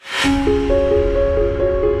ใน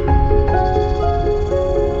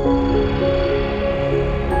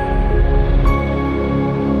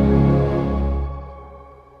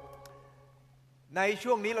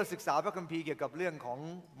ช่วงนี้เราศึกษาพระคัมภีร์เกี่ยวกับเรื่องของ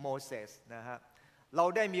โมเสสนะฮะเรา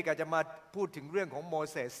ได้มีการจะมาพูดถึงเรื่องของโม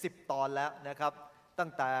เสส10 ตอนแล้วนะครับตั้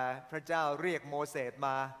งแต่พระเจ้าเรียกโมเสสม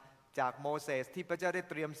าจากโมเสสที่พระเจ้าได้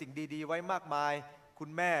เตรียมสิ่งดีๆไว้มากมายคุณ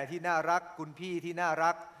แม่ที่น่ารักคุณพี่ที่น่า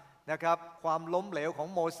รักนะครับความล้มเหลวของ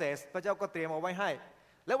โมเสสพระเจ้าก็เตรียมเอาไว้ให้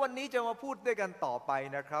และวันนี้จะมาพูดด้วยกันต่อไป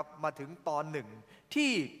นะครับมาถึงตอนหนึ่ง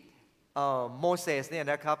ที่โมเสสเนี่ย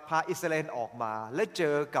นะครับพาอิสราเอลออกมาและเจ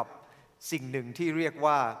อกับสิ่งหนึ่งที่เรียก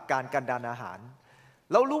ว่าการกันดารอาหาร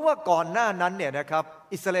เรารู้ว่าก่อนหน้านั้นเนี่ยนะครับ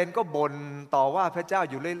อิสราเอลก็บ่นต่อว่าพระเจ้า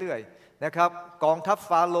อยู่เรื่อยๆนะครับกองทัพ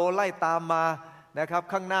ฟาโรห์ไล่ตามมานะครับ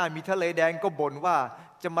ข้างหน้ามีทะเลแดงก็บ่นว่า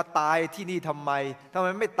จะมาตายที่นี่ทำไม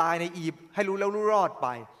ไม่ตายในอียิปต์ให้รู้แล้วรู้รอดไป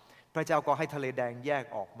พระเจ้าก็ให้ทะเลแดงแยก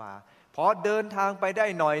ออกมาพอเดินทางไปได้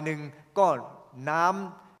หน่อยหนึ่งก็น้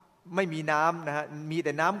ำไม่มีน้ำนะฮะมีแ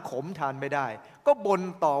ต่น้ำขมทานไม่ได้ก็บ่น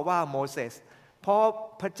ต่อว่าโมเสสพอ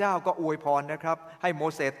พระเจ้าก็อวยพรนะครับให้โม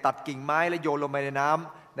เสสตัดกิ่งไม้และโยนลงไปในน้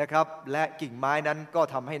ำนะครับและกิ่งไม้นั้นก็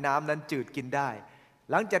ทำให้น้ำนั้นจืดกินได้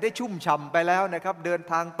หลังจากได้ชุ่มฉ่ำไปแล้วนะครับเดิน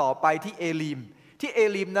ทางต่อไปที่เอลี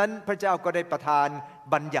มนั้นพระเจ้าก็ได้ประทาน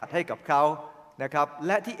บัญญัติให้กับเขานะครับแ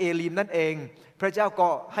ละที่เอลีมนั่นเองพระเจ้าก็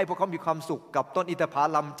ให้พวกเขามีความสุขกับต้นอินทผ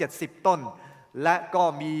ลัม70 ต้นและก็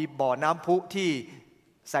มีบ่อน้ำพุที่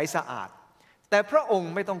ใสสะอาดแต่พระอง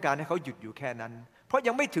ค์ไม่ต้องการให้เขาหยุดอยู่แค่นั้นเพราะ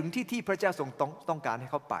ยังไม่ถึงที่พระเจ้าทรงต้องการให้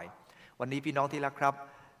เขาไปวันนี้พี่น้องที่รักครับ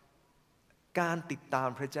การติดตาม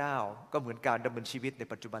พระเจ้าก็เหมือนการดำเนินชีวิตใน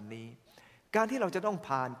ปัจจุบันนี้การที่เราจะต้อง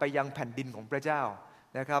ผ่านไปยังแผ่นดินของพระเจ้า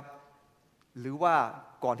นะครับหรือว่า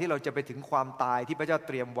ก่อนที่เราจะไปถึงความตายที่พระเจ้าเ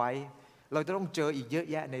ตรียมไว้เราจะต้องเจออีกเยอะ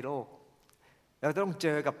แยะในโลกเราจะต้องเจ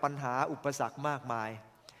อกับปัญหาอุปสรรคมากมาย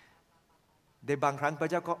ในบางครั้งพระ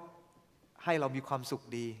เจ้าก็ให้เรามีความสุข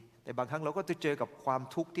ดีแต่บางครั้งเราก็จะเจอกับความ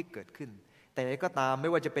ทุกข์ที่เกิดขึ้นแต่ก็ตามไม่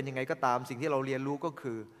ว่าจะเป็นยังไงก็ตามสิ่งที่เราเรียนรู้ก็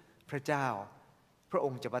คือพระเจ้าพระอ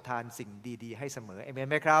งค์จะประทานสิ่งดีๆให้เสมอเอเมน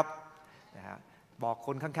ไหมครับนะฮะบอกค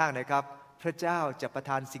นข้างๆหน่อยครับพระเจ้าจะประ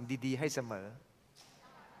ทานสิ่งดีๆให้เสมอ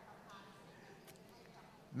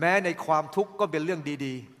แม้ในความทุกข์ก็เป็นเรื่อง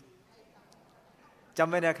ดีๆจำ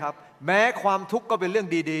ไว้นะครับแม้ความทุกข์ก็เป็นเรื่อง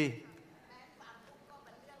ดี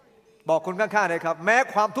ๆบอกคนข้างๆหน่อยครับแม้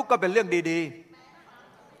ความทุกข์ก็เป็นเรื่องดี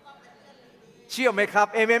ๆเชื่อไหมครับ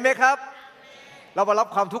เอเมนไหมครับเรามารับ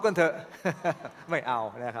ความทุกข์กันเถอะ ไม่เอา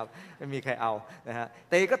นะครับไม่มีใครเอานะฮะแ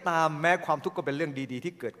ต่ก็ตามแม้ความทุกข์ก็เป็นเรื่องดีๆ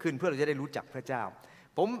ที่เกิดขึ้นเพื่อเราจะได้รู้จักพระเจ้า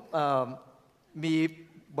ผมมี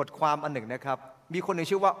บทความอันหนึ่งนะครับมีคนหนึ่ง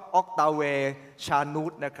ชื่อว่าออกตาเวชานู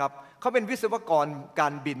ตนะครับเขาเป็นวิศวกรกา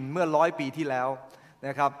รบินเมื่อ100 ปีที่แล้วน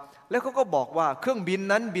ะครับแล้วเขาก็บอกว่าเครื่องบิน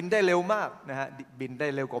นั้นบินได้เร็วมากนะฮะบินได้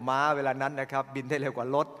เร็วกว่าม้าเวลานั้นนะครับบินได้เร็วกว่า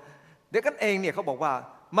รถเด็กกันเองเนี่ยเขาบอกว่า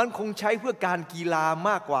มันคงใช้เพื่อการกีฬา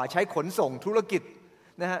มากกว่าใช้ขนส่งธุรกิจ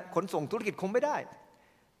นะฮะขนส่งธุรกิจคงไม่ได้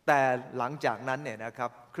แต่หลังจากนั้นเนี่ยนะครับ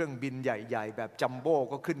เครื่องบินใหญ่ๆแบบจัมโบ้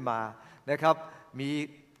ก็ขึ้นมานะครับมี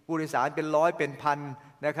ผู้โดยสารเป็นร้อยเป็นพัน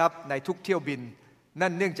นะครับในทุกเที่ยวบินนั่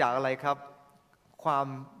นเนื่องจากอะไรครับกา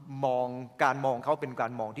รมองเขาเป็นกา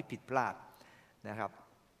รมองที่ผิดพลาดนะครับ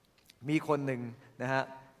มีคนหนึ่งนะฮะ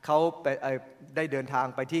เขาได้เดินทาง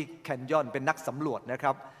ไปที่แคนยอนเป็นนักสำรวจนะค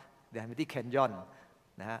รับเดินไปที่แคนยอน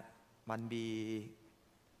นะฮะมันมี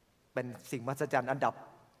เป็นสิ่งมหัศจรรย์อันดับ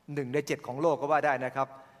1 ใน 7ของโลกก็ว่าได้นะครับ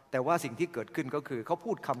แต่ว่าสิ่งที่เกิดขึ้นก็คือเขา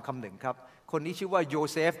พูดคำหนึ่งครับคนนี้ชื่อว่าโย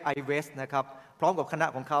เซฟไอเวสนะครับพร้อมกับคณะ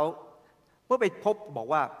ของเขาเมื่อไปพบบอก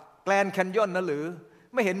ว่าแกรนด์แคนยอนนั้นหรือ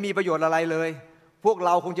ไม่เห็นมีประโยชน์อะไรเลยพวกเร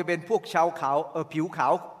าคงจะเป็นพวกชาวเขาผิวขา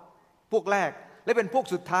วพวกแรกและเป็นพวก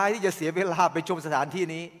สุดท้ายที่จะเสียเวลาไปชมสถานที่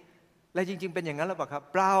นี้และจริงๆเป็นอย่างนั้นหรือเปล่าครับ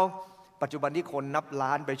เปล่าปัจจุบันที่คนนับล้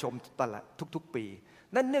านไปชมตลอดทุกๆปี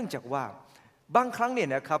นั่นเนื่องจากว่าบางครั้งเนี่ย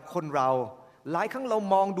นะครับคนเราหลายครั้งเรา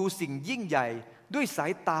มองดูสิ่งยิ่งใหญ่ด้วยสา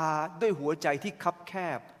ยตาด้วยหัวใจที่คับแค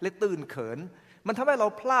บและตื้นเขินมันทำให้เรา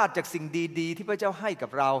พลาดจากสิ่งดีๆที่พระเจ้าให้กั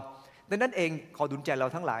บเราดังนั้นเองขอดุลใจเรา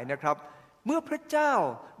ทั้งหลายนะครับเมื่อพระเจ้า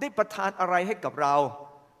ได้ประทานอะไรให้กับเรา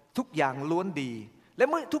ทุกอย่างล้วนดีและ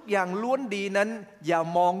เมื่อทุกอย่างล้วนดีนั้นอย่า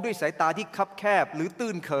มองด้วยสายตาที่คับแคบหรือ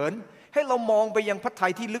ตื้นเขินให้เรามองไปยังพระทั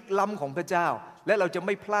ยที่ลึกล้ำของพระเจ้าและเราจะไ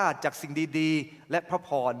ม่พลาดจากสิ่งดีๆและพระพ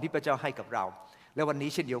รที่พระเจ้าให้กับเราและวันนี้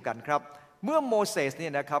เช่นเดียวกันครับเมื่อโมเสสเนี่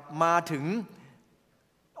ยนะครับมาถึง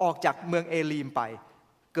ออกจากเมืองเอลีมไป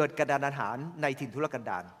เกิดกันดารอาหารในถิ่นทุรกัน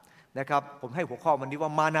ดารนะครับผมให้หัวข้อวันนี้ว่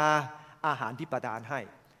ามานาอาหารที่ประทานให้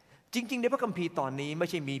จริงๆในพระคัมภีร์ตอนนี้ไม่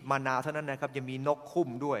ใช่มีมานาเท่านั้นนะครับยังมีนกคุ้ม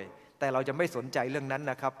ด้วยแต่เราจะไม่สนใจเรื่องนั้น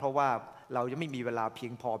นะครับเพราะว่าเราจะไม่มีเวลาเพีย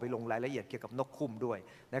งพอไปลงรายละเอียดเกี่ยวกับนกคุ้มด้วย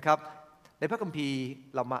นะครับ ในพระคัมภีร์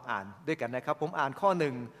เรามาอ่านด้วยกันนะครับผมอ่านข้อห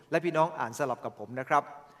นึ่งและพี่น้องอ่านสลับกับผมนะครับ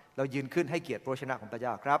เรายืนขึ้นให้เกียรติพระวจนะของพระเจ้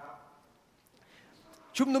าครับ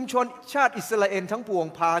ชุมนุมชนชาติอิสราเอลทั้งปวง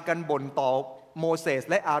พากันบ่นต่อโมเสส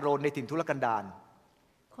และอาโรนในถิ่นทุรกันดาร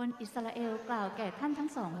คนอิสราเอลกล่าวแก่ท่านทั้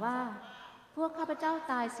งสองว่าพวกข้าพเจ้า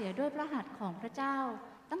ตายเสียด้วยพระหัตถ์ของพระเจ้า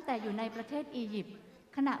ตั้งแต่อยู่ในประเทศอียิปต์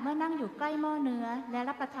ขณะเมื่อนั่งอยู่ใกล้หม้อเนื้อและ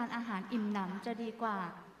รับประทานอาหารอิ่มหนำจะดีกว่า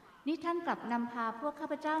นี่ท่านกลับนำพาพวกข้า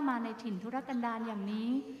พเจ้ามาในถิ่นทุรกันดารอย่างนี้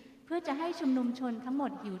เพื่อจะให้ชุมนุมชนทั้งหม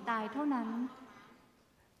ดหิวตายเท่านั้น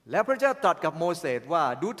แล้วพระเจ้าตรัสกับโมเสสว่า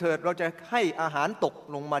ดูเถิดเราจะให้อาหารตก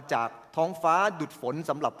ลงมาจากท้องฟ้าดุจฝน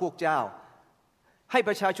สำหรับพวกเจ้าให้ป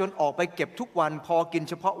ระชาชนออกไปเก็บทุกวันพอกิน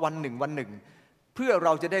เฉพาะวันหนึ่งเพื่อเร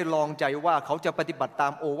าจะได้ลองใจว่าเขาจะปฏิบัติตา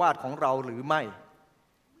มโอวาทของเราหรือไม่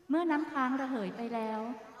เมื่อน้ำค้างระเหยไปแล้ว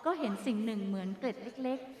ก็เห็นสิ่งหนึ่งเหมือนเกล็ดเ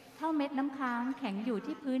ล็กๆเท่าเม็ดน้ำค้างแข็งอยู่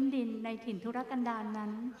ที่พื้นดินในถิ่นทุรกันดารนั้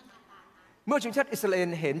นเมื่อชนชาติอิสราเอล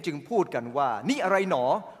เห็นจึงพูดกันว่านี่อะไรหนอ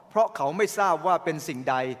เพราะเขาไม่ทราบว่าเป็นสิ่ง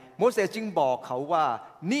ใดโมเสสจึงบอกเขาว่า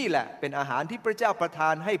นี่แหละเป็นอาหารที่พระเจ้าประทา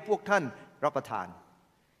นให้พวกท่านรับประทาน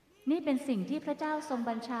นี่เป็นสิ่งที่พระเจ้าทรง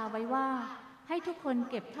บัญชาไว้ว่าให้ทุกคน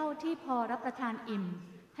เก็บเท่าที่พอรับประทานอิ่ม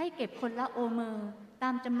ให้เก็บคนละโอเมอร์ตา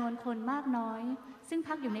มจำนวนคนมากน้อยซึ่ง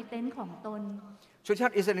พักอยู่ในเต็นท์ของตนชนชา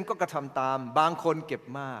ติอิสราเอลก็กระทำตามบางคนเก็บ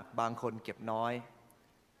มากบางคนเก็บน้อย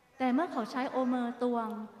แต่เมื่อเขาใช้โอเมอร์ตวง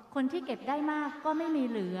คนที่เก็บได้มากก็ไม่มี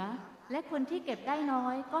เหลือและคนที่เก็บได้น้อ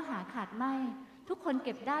ยก็หาขาดไม่ทุกคนเ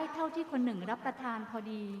ก็บได้เท่าที่คนหนึ่งรับประทานพอ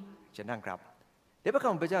ดีเชิญนั่งครับในพระค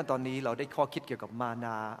ำของพระเจ้าตอนนี้เราได้ข้อคิดเกี่ยวกับมาน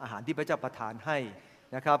าอาหารที่พระเจ้าประทานให้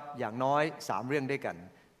นะครับอย่างน้อย3เรื่องด้วยกัน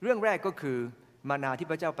เรื่องแรกก็คือมานาที่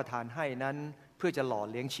พระเจ้าประทานให้นั้นเพื่อจะหล่อ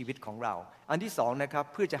เลี้ยงชีวิตของเราอันที่2นะครับ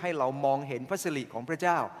เพื่อจะให้เรามองเห็นพระสิริของพระเ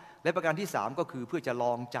จ้าและประการที่3ก็คือเพื่อจะล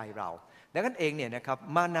องใจเราดังนั้นเองเนี่ยนะครับ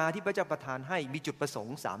มานาที่พระเจ้าประทานให้มีจุดประสง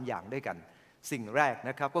ค์3อย่างด้วยกันสิ่งแรก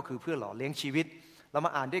นะครับก็คือเพื่อหล่อเลี้ยงชีวิตเราม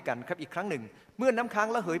าอ่านด้วยกันครับอีกครั้งหนึ่งเมื่อน้ำค้าง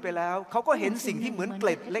ระเหยไปแล้วเขาก็เห็นสิ่งที่เหมือนเก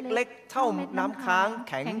ล็ดเล็กๆเท่าน้ำค้าง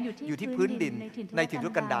แข็งอยู่ที่พื้นดินในถิ่นทุ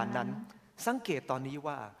รกันดารนั้นสังเกตตอนนี้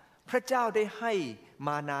ว่าพระเจ้าได้ให้ม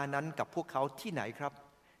านานั้นกับพวกเขาที่ไหนครับ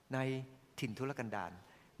ในถิ่นทุรกันดาร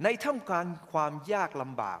ในท่ามกลางความยากล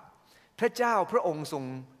ำบากพระเจ้าพระองค์ทรง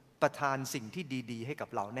ประทานสิ่งที่ดีๆให้กับ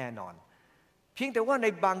เราแน่นอนเพียงแต่ว่าใน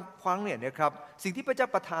บางครั้งเนี่ยนะครับสิ่งที่พระเจ้า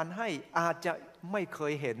ประทานให้อาจจะไม่เค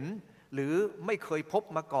ยเห็นหรือไม่เคยพบ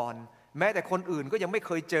มาก่อนแม้แต่คนอื่นก็ยังไม่เ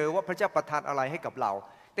คยเจอว่าพระเจ้าประทานอะไรให้กับเรา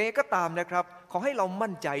แต่ก็ตามนะครับขอให้เรา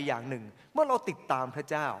มั่นใจอย่างหนึ่งเมื่อเราติดตามพระ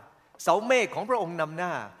เจ้าเสาเมฆของพระองค์นำหน้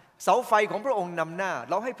าเสาไฟของพระองค์นำหน้า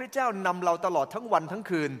เราให้พระเจ้านำเราตลอดทั้งวันทั้ง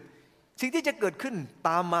คืนสิ่งที่จะเกิดขึ้นต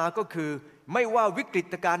ามมาก็คือไม่ว่าวิกฤ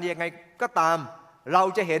ตการณ์ยังไงก็ตามเรา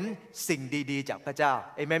จะเห็นสิ่งดีๆจากพระเจ้า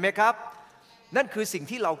เอเมนไหมครับนั่นคือสิ่ง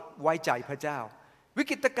ที่เราไว้ใจพระเจ้าวิ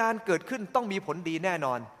กฤตการณ์เกิดขึ้นต้องมีผลดีแน่น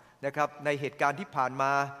อนนะครับในเหตุการณ์ที่ผ่านม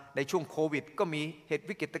าในช่วงโควิดก็มีเหตุ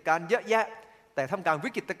วิกฤตการณ์เยอะแยะแต่ท่ามกลางวิ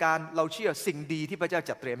กฤตการณ์เราเชื่อสิ่งดีที่พระเจ้า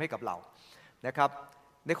จัดเตรียมให้กับเรานะครับ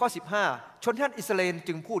ในข้อ15ชนชาติอิสราเอล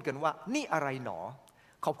จึงพูดกันว่านี่อะไรหนอ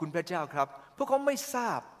ขอบคุณพระเจ้าครับพวกเขาไม่ทร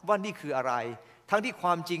าบว่านี่คืออะไรทั้งที่คว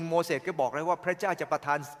ามจริงโมเสสก็บอกเลยว่าพระเจ้าจะประท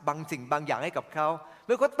านบางสิ่งบางอย่างให้กับเขาเ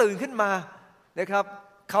มื่อเขาตื่นขึ้นมานะครับ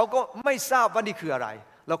เขาก็ไม่ทราบว่านี่คืออะไร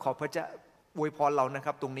เราขอพระเจ้าอวยพรเรานะค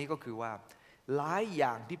รับตรงนี้ก็คือว่าหลายอ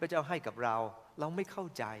ย่างที่พระเจ้าให้กับเราเราไม่เข้า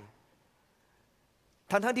ใจ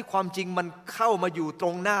ทั้งที่ความจริงมันเข้ามาอยู่ตร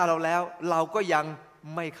งหน้าเราแล้วเราก็ยัง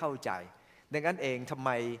ไม่เข้าใจดังนั้นเองทำไม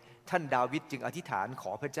ท่านดาวิดจึงอธิษฐานข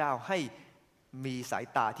อพระเจ้าให้มีสาย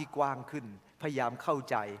ตาที่กว้างขึ้นพยายามเข้า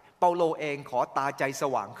ใจเปาโลเองขอตาใจส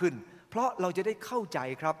ว่างขึ้นเพราะเราจะได้เข้าใจ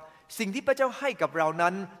ครับสิ่งที่พระเจ้าให้กับเรา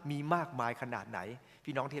นั้นมีมากมายขนาดไหน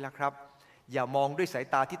พี่น้องที่รักครับอย่ามองด้วยสาย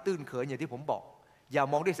ตาที่ตื้นเขินอย่างที่ผมบอกอย่า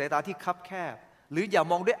มองด้วยสายตาที่คับแคบหรืออย่า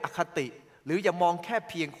มองด้วยอคติหรืออย่ามองแค่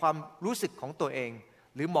เพียงความรู้สึกของตัวเอง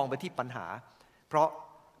หรือมองไปที่ปัญหาเพราะ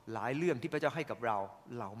หลายเรื่องที่พระเจ้าให้กับเรา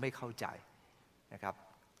ไม่เข้าใจนะครับ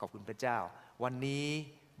ขอบคุณพระเจ้าวันนี้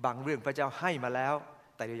บางเรื่องพระเจ้าให้มาแล้ว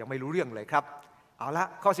แต่เรายังไม่รู้เรื่องเลยครับเอาละ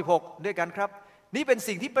ข้อ16ด้วยกันครับนี่เป็น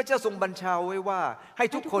สิ่งที่พระเจ้าทรงบัญชาไว้ว่าให้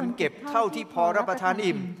ทุกคนเก็บเท่าที่พอรับประทาน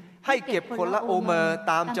อิ่มให้เก็บคนละโอเมอร์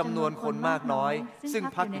ตามจำนวนคนมากน้อยซึ่ง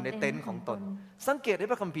พักอยู่ในเต็นท์ของตนสังเกตใน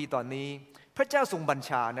พระคัมภีร์ตอนนี้พระเจ้าทรงบัญ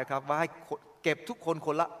ชานะครับว่าให้เก็บทุกคนค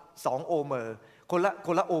นละ2โอเมอร์คน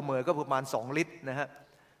ละโอเมอร์ก็ประมาณ2ลิตรนะฮะ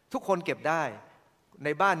ทุกคนเก็บได้ใน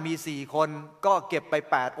บ้านมี4คนก็เก็บไป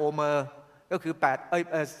8โอเมอร์ก็คือ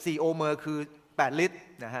4โอเมอร์คือ8ลิตร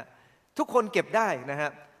นะฮะทุกคนเก็บได้นะฮะ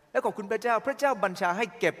แล้วขอบคุณพระเจ้าพระเจ้าบัญชาให้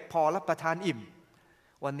เก็บพอรับประทานอิ่ม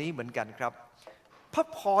วันนี้เหมือนกันครับพระ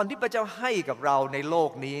พรที่พระเจ้าให้กับเราในโล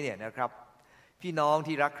กนี้เนี่ยนะครับพี่น้อง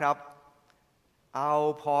ที่รักครับเอา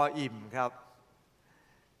พออิ่มครับ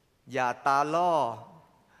อย่าตาล่อ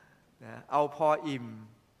นะเอาพออิ่ม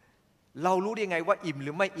เรารู้ได้ไงว่าอิ่มห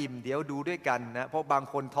รือไม่อิ่มเดี๋ยวดูด้วยกันนะเพราะบาง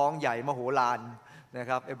คนท้องใหญ่มโหฬารนะ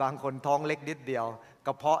ครับไอ้บางคนท้องเล็กนิดเดียวก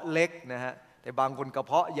ระเพาะเล็กนะฮะแต่บางคนกระเ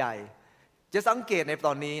พาะใหญ่จะสังเกตในต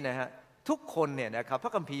อนนี้นะฮะทุกคนเนี่ยนะครับพร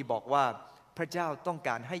ะคัมภีร์บอกว่าพระเจ้าต้องก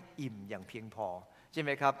ารให้อิ่มอย่างเพียงพอใช่ไห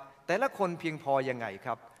มครับแต่ละคนเพียงพอยังไงค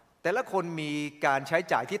รับแต่ละคนมีการใช้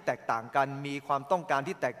จ่ายที่แตกต่างกันมีความต้องการ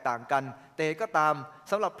ที่แตกต่างกันแต่ก็ตาม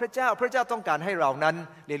สำหรับพระเจ้าต้องการให้เรานั้น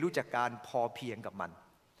เรียนรู้จักการพอเพียงกับมัน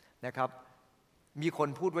นะครับมีคน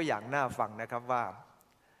พูดไว้อย่างน่าฟังนะครับว่า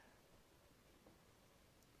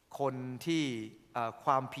คนที่ค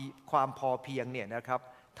วามพอเพียงเนี่ยนะครับ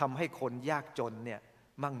ทำให้คนยากจนเนี่ย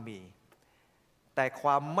มั่งมีแต่คว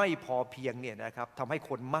ามไม่พอเพียงเนี่ยนะครับทำให้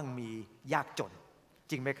คนมั่งมียากจน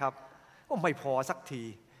จริงไหมครับว่าไม่พอสักที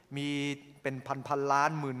มีเป็นพันล้าน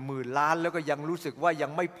หมื่นล้านแล้วก็ยังรู้สึกว่ายั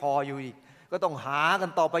งไม่พออยู่อีกก็ต้องหากั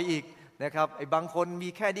นต่อไปอีกนะครับไอ้บางคนมี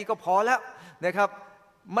แค่นี้ก็พอแล้วนะครับ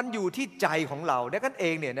มันอยู่ที่ใจของเราในกันเอ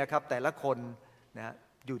งเนี่ยนะครับแต่ละคนนะ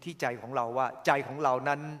อยู่ที่ใจของเราว่าใจของเรา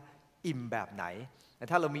นั้นอิ่มแบบไหน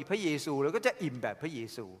ถ้าเรามีพระเยซูเราก็จะอิ่มแบบพระเย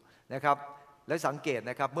ซูนะครับและสังเกต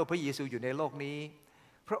นะครับเมื่อพระเยซูอยู่ในโลกนี้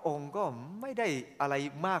พระองค์ก็ไม่ได้อะไร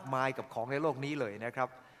มากมายกับของในโลกนี้เลยนะครับ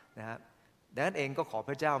นะฮะดังนั้นเองก็ขอพ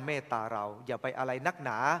ระเจ้าเมตตาเราอย่าไปอะไรนักหน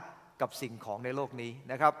ากับสิ่งของในโลกนี้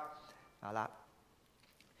นะครับเอาละ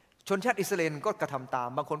ชนชาติอิสราเอลก็กระทำตาม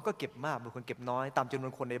บางคนก็เก็บมากบางคนเก็บน้อยตามจำนว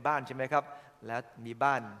นคนในบ้านใช่ไหมครับและมี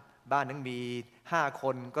บ้านนึงมี5ค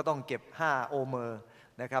นก็ต้องเก็บ5โอเมอร์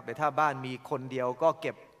นะครับแต่ถ้าบ้านมีคนเดียวก็เ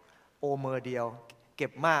ก็บโอเมอร์เดียวเก็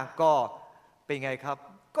บมากก็เป็นไงครับ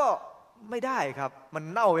ก็ไม่ได้ครับมัน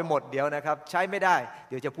เน่าไปหมดเดียวนะครับใช้ไม่ได้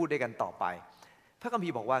เดี๋ยวจะพูดด้วยกันต่อไปพระคัมภี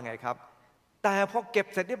ร์บอกว่าไงครับแต่พอเก็บ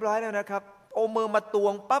เสร็จเรียบร้อยแล้วนะครับโอเมอร์มาตว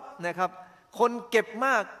งปั๊บนะครับคนเก็บม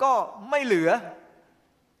ากก็ไม่เหลือ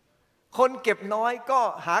คนเก็บน้อยก็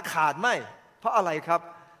หาขาดไม่เพราะอะไรครับ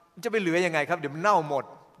จะไปเหลือยังไงครับเดี๋ยวมันเน่าหมด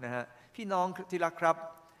นะฮะพี่น้องที่รักครับ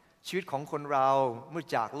ชีวิตของคนเราเมื่อ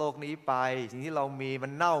จากโลกนี้ไปสิ่งที่เรามีมั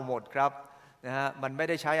นเน่าหมดครับนะฮะมันไม่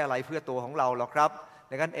ได้ใช้อะไรเพื่อตัวของเราหรอกครับ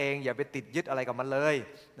ดังนั้นเองอย่าไปติดยึดอะไรกับมันเลย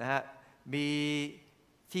นะฮะมี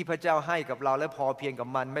ที่พระเจ้าให้กับเราและพอเพียงกับ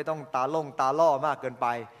มันไม่ต้องตาล่อมากเกินไป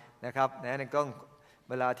นะครับนะนั่นก็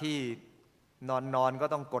เวลาที่นอนก็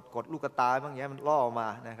ต้องกดลูกตาบางอย่างมันล่อมา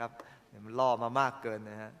นะครับมันล่อมามากเกิน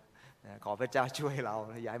นะฮะขอพระเจ้าช่วยเรา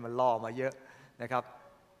อย่าให้มันล่อมาเยอะนะครับ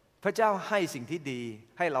พระเจ้าให้สิ่งที่ดี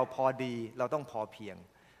ให้เราพอดีเราต้องพอเพียง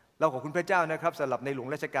เราขอบคุณพระเจ้านะครับสำหรับในหลวง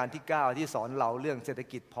รัชกาลที่9ที่สอนเราเรื่องเศรษฐ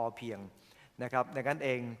กิจพอเพียงนะครับดังนั้นเอ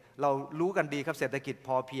งเรารู้กันดีครับเศรษฐกิจพ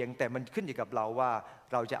อเพียงแต่มันขึ้นอยู่กับเราว่า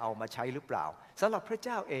เราจะเอามาใช้หรือเปล่าสำหรับพระเ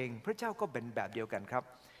จ้าเองพระเจ้าก็เป็นแบบเดียวกันครับ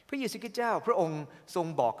พระเยซูคริสต์เจ้าพระองค์ทรง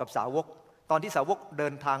บอกกับสาวกตอนที่สาวกเดิ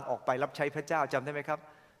นทางออกไปรับใช้พระเจ้าจำได้ไหมครับ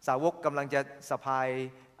สาวกกำลังจะสะพาย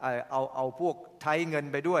เอาพวกไถ่เงิน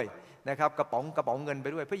ไปด้วยนะครับกระป๋องเงินไป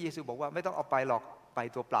ด้วยพระเยซูบอกว่าไม่ต้องเอาไปหรอกไป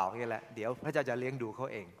ตัวเปล่าแค่แหละเดี๋ยวพระเจ้าจะเลี้ยงดูเขา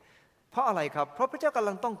เองเพราะอะไรครับเพราะพระเจ้ากำ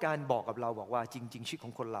ลังต้องการบอกกับเราบอกว่าจริงๆชีวิตขอ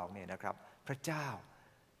งคนเราเนี่ยนะครับพระเจ้า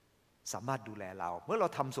สามารถดูแลเราเมื่อเรา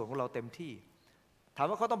ทำส่วนของเราเต็มที่ถาม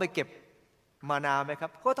ว่าเขาต้องไปเก็บมานาไหมครั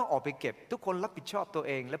บก็ต้องออกไปเก็บทุกคนรับผิดชอบตัวเ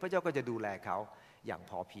องและพระเจ้าก็จะดูแลเขาอย่าง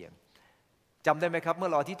พอเพียงจำได้ไหมครับเมื่อ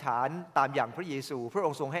เราอธิษฐานตามอย่างพระเยซูพระอ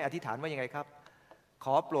งค์ทรงให้อธิษฐานว่ายังไงครับข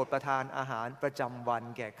อโปรดประทานอาหารประจำวัน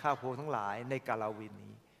แก่ข้าพเจ้าทั้งหลายในกาลวิน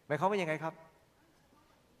นี้หมายความว่ายังไงครับ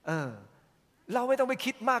เราไม่ต้องไป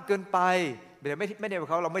คิดมากเกินไปไม่ได้หมาย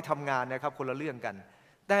ความว่าเราไม่ทำงานนะครับคนละเรื่องกัน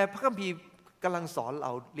แต่พระคัมภีร์กำลังสอนเร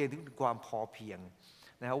าเรียนถึงความพอเพียง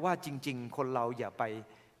นะครับว่าจริงๆคนเราอย่า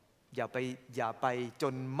ไปจ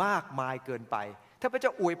นมากมายเกินไปถ้าพระเจ้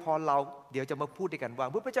าอวยพรเราเดี๋ยวจะมาพูดด้วยกันว่า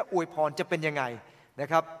เมื่อพระเจ้าอวยพรจะเป็นยังไงนะ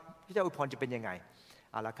ครับพระเจ้าอวยพรจะเป็นยังไง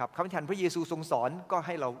เอาละครับคำอธิษฐานพระเยซูทรงสอนก็ใ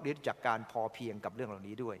ห้เราเรียนจากการพอเพียงกับเรื่องเหล่า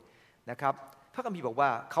นี้ด้วยนะครับพระคัมภีร์บอกว่า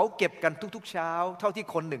เขาเก็บกันทุกๆเช้าเท่าที่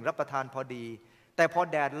คนหนึ่งรับประทานพอดีแต่พอ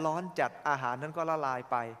แดดร้อนจัดอาหารนั้นก็ละลาย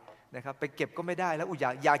ไปนะครับไปเก็บก็ไม่ได้แล้ว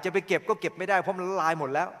อยากจะไปเก็บก็เก็บไม่ได้เพราะมันละลายหมด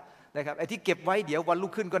แล้วนะครับไอ้ที่เก็บไว้เดี๋ยววันรุ่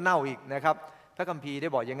งขึ้นก็เน่าอีกนะครับพระคัมภีร์ได้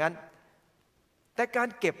บอกอย่างนั้นแต่การ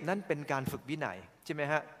เก็บนั้นเป็นการฝึกวินัยใช่ไหม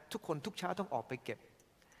ฮะทุกคนทุกเช้าต้องออกไปเก็บ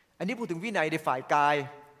อันนี้พูดถึงวินัยในฝ่ายกาย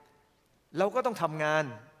เราก็ต้องทำงาน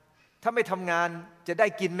ถ้าไม่ทำงานจะได้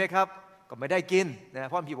กินไหมครับก็ไม่ได้กินนะ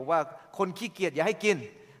เพราะพี่บอกว่าคนขี้เกียจอย่าให้กิน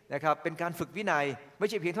นะครับเป็นการฝึกวินัยไม่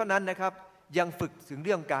ใช่เพียงเท่านั้นนะครับยังฝึกถึงเ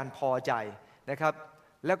รื่องการพอใจนะครับ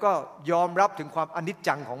แล้วก็ยอมรับถึงความอนิจ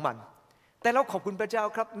จังของมันแต่เราขอบคุณพระเจ้า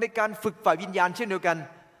ครับในการฝึกฝ่ายวิญญาณเช่นเดียวกัน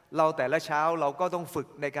เราแต่ละเช้าเราก็ต้องฝึก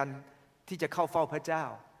ในการที่จะเข้าเฝ้าพระเจ้า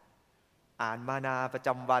อ่านมานาประจ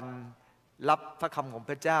ำวันรับพระคำของ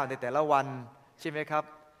พระเจ้าในแต่ละวันใช่ไหมครับ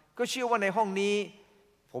ก็เชื่อว่าในห้องนี้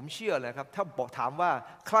ผมเชื่อเลยครับถ้าบอกถามว่า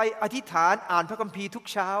ใครอธิษฐานอ่านพระคัมภีร์ทุก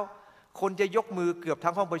เช้าคนจะยกมือเกือบ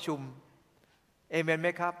ทั้งห้องประชุมเอเมนไหม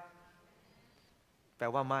ครับแปล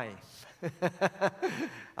ว่าไม่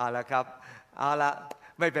เอาละครับเอาละ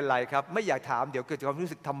ไม่เป็นไรครับไม่อยากถามเดี๋ยวเกิดความ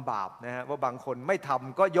รู้สึกทำบาปนะฮะว่าบางคนไม่ท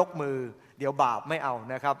ำก็ยกมือเดี๋ยวบาปไม่เอา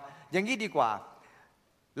นะครับอย่างนี้ดีกว่า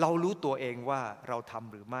เรารู้ตัวเองว่าเราท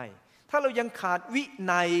ำหรือไม่ถ้าเรายังขาดวิ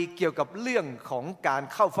นัยเกี่ยวกับเรื่องของการ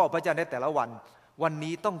เข้าเฝ้าพระเจ้าในแต่ละวันวัน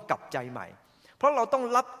นี้ต้องกลับใจใหม่เพราะเราต้อง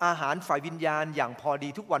รับอาหารฝ่ายวิญญาณอย่างพอดี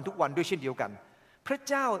ทุกวันด้วยเช่นเดียวกันพระ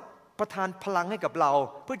เจ้าประทานพลังให้กับเรา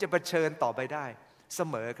เพื่อจะเผชิญต่อไปได้เส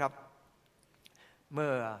มอครับเ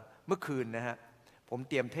มื่อคืนนะฮะผม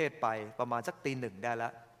เตรียมเทศไปประมาณสักตี 1ได้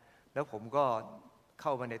แล้วผมก็เข้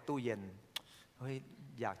ามาในตู้เย็นเฮ้ย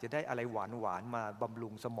อยากจะได้อะไรหวานมาบำรุ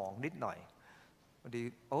งสมองนิดหน่อยพอดี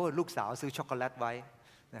ลูกสาวซื้อช็อกโกแลตไว้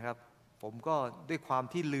นะครับผมก็ด้วยความ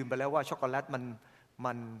ที่ลืมไปแล้วว่าช็อกโกแลต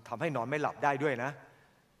มันทำให้นอนไม่หลับได้ด้วยนะ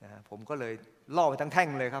ผมก็เลยล่อไปทั้งแท่ง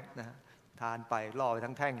เลยครับนะทานไปล่อไป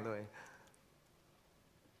ทั้งแท่งเลย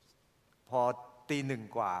พอตี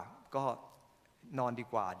 1กว่าก็นอนดี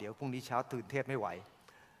กว่าเดี๋ยวพรุ่งนี้เช้าตื่นเทศไม่ไหว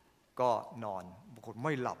ก็นอนปรากฏไ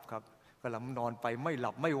ม่หลับครับกำลังนอนไปไม่ห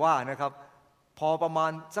ลับไม่ว่านะครับพอประมา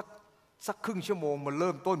ณสักครึ่งชั่วโมงมันเ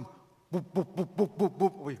ริ่มต้นบุ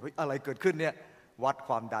บอะไรเกิดขึ้นเนี่ยวัดค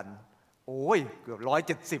วามดันเกือบ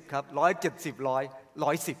170ครับ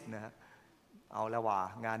110นะฮะเอาแล้วว่า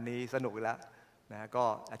งานนี้สนุกแล้วนะก็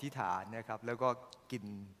อธิษฐานนะครับแล้วก็กิน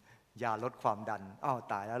ยาลดความดัน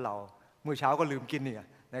ตายแล้วเราเมื่อเช้าก็ลืมกินเนี่ย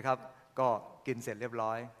นะครับก็กินเสร็จเรียบร้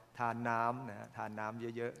อยทานน้ำนะทานน้ำ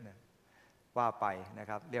เยอะๆนะว่าไปนะ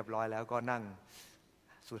ครับเรียบร้อยแล้วก็นั่ง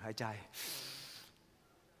สูดหายใจ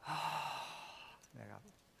นะครับ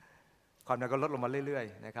ความดันก็ลดลงมาเรื่อย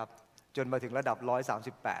ๆนะครับจนมาถึงระดับ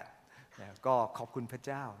138นะก็ขอบคุณพระเ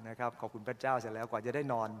จ้านะครับขอบคุณพระเจ้าเสร็จแล้วกว่าจะได้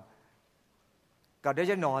นอนก่อนที่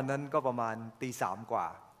จะนอนนั้นก็ประมาณตี 3กว่า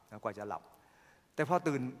นะกว่าจะหลับแต่พอ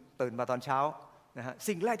ตื่นมาตอนเช้านะฮะ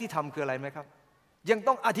สิ่งแรกที่ทำคืออะไรไหมครับยัง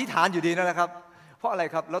ต้องอธิษฐานอยู่ดีนั่นแหละครับเพราะอะไร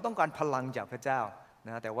ครับเราต้องการพลังจากพระเจ้าน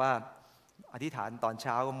ะแต่ว่าอธิษฐานตอนเ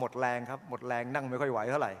ช้าก็หมดแรงครับหมดแรงนั่งไม่ค่อยไหว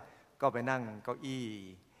เท่าไหร่ก็ไปนั่งเก้าอี้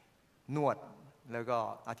นวดแล้วก็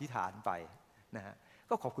อธิษฐานไปนะฮะ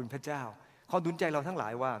ก็ขอบคุณพระเจ้าขอดุลใจเราทั้งหลา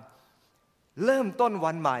ยว่าเริ่มต้น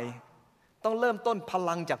วันใหม่ต้องเริ่มต้นพ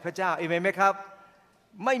ลังจากพระเจ้าเอเมนไหมครับ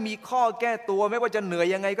ไม่มีข้อแก้ตัวไม่ว่าจะเหนื่อย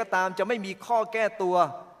ยังไงก็ตามจะไม่มีข้อแก้ตัว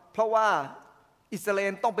เพราะว่าอิสราเอ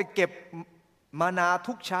ลต้องไปเก็บมานา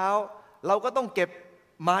ทุกเช้าเราก็ต้องเก็บ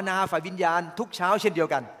มานาฝ่ายวิญญาณทุกเช้าเช่นเดียว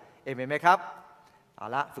กันเอเมนไหมครับเอา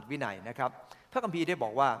ละฝึกวินัยนะครับพระคัมภีร์ได้บอ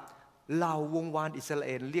กว่าเหล่าวงวานอิสราเอ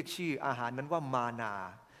ลเรียกชื่ออาหารนั้นว่ามานา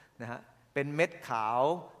นะฮะเป็นเม็ดขาว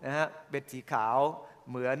นะฮะเม็ดสีขาว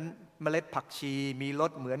เหมือนเมล็ดผักชีมีร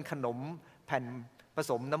สเหมือนขนมแผ่นผ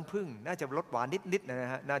สมน้ำผึ้งน่าจะรสหวานนิดๆน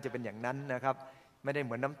ะฮะน่าจะเป็นอย่างนั้นนะครับไม่ได้เห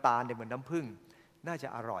มือนน้ำตาลแต่เหมือนน้ำผึ้งน่าจะ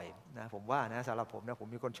อร่อยนะผมว่านะสำหรับผมนะผม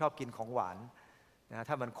เป็นคนชอบกินของหวานนะ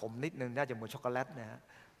ถ้ามันขมนิดนึงน่าจะเหมือนช็อกโกแลตนะฮะ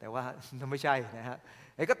แต่ว่าไม่ใช่นะฮะ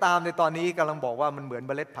ไอ้ก็ตามในตอนนี้กำลังบอกว่ามันเหมือนเ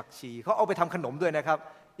มล็ดผักชีเขาเอาไปทำขนมด้วยนะครับ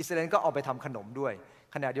อิสราเอลก็เอาไปทำขนมด้วย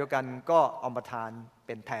ขณะเดียวกันก็เอามาทานเ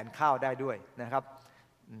ป็นแทนข้าวได้ด้วยนะครับ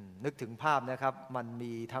นึกถึงภาพนะครับมัน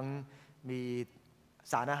มี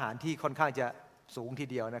สารอาหารที่ค่อนข้างจะสูงที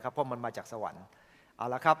เดียวนะครับเพราะมันมาจากสวรรค์เอา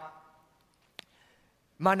ละครับ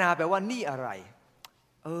มานาแปลว่านี่อะไร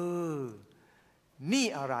นี่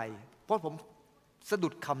อะไรเพราะผมสะดุ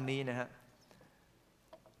ดคำนี้นะฮะ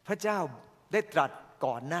พระเจ้าได้ตรัส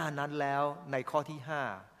ก่อนหน้านั้นแล้วในข้อที่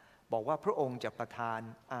5บอกว่าพระองค์จะประทาน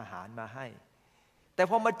อาหารมาให้แต่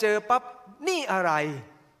พอมาเจอปั๊บนี่อะไร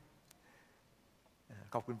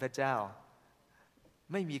ขอบคุณพระเจ้า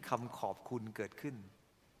ไม่มีคำขอบคุณเกิดขึ้น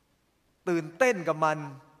ตื่นเต้นกับมัน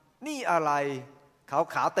นี่อะไรข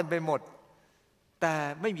าวๆเต็มไปหมดแต่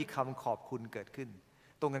ไม่มีคำขอบคุณเกิดขึ้น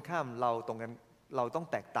ตรงกันข้ามเราต้อง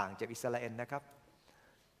แตกต่างจากอิสราเอลนะครับ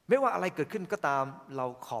ไม่ว่าอะไรเกิดขึ้นก็ตามเรา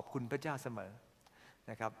ขอบคุณพระเจ้าเสมอ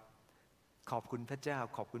นะครับขอบคุณพระเจ้า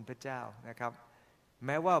ขอบคุณพระเจ้านะครับแ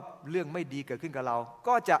ม้ว่าเรื่องไม่ดีเกิดขึ้นกับเรา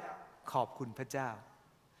ก็จะขอบคุณพระเจ้า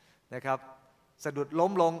นะครับสะดุดล้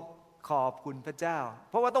มลงขอบคุณพระเจ้า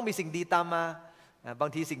เพราะว่าต้องมีสิ่งดีตามมาบาง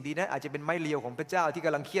ทีสิ่งดีนั้นอาจจะเป็นไม้เรียวของพระเจ้าที่ก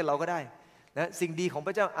ำลังเครียดเราก็ได้นะสิ่งดีของพ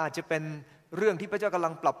ระเจ้าอาจจะเป็นเรื่องที่พระเจ้ากำลั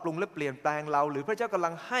งปรับปรุงและเปลี่ยนแปลงเราหรือพระเจ้ากำลั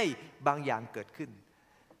งให้บางอย่างเกิดขึ้น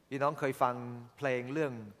พี่น้องเคยฟังเพลงเรื่อ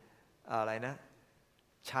งอะไรนะ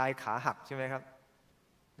ชายขาหักใช่ไหมครับ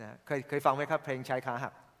นะเคยฟังไหมครับเพลงชายขาหั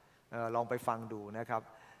กลองไปฟังดูนะครับ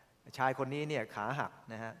ชายคนนี้เนี่ยขาหัก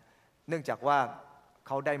นะฮะเนื่องจากว่าเ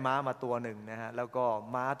ขาได้ม้ามาตัวหนึ่งนะฮะแล้วก็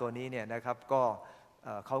ม้าตัวนี้เนี่ยนะครับก็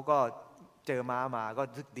เขาก็ เจอม้ามาก็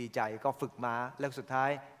รู้สึกดีใจก็ฝึกม้าแล้วสุดท้าย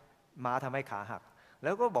ม้าทำให้ขาหักแ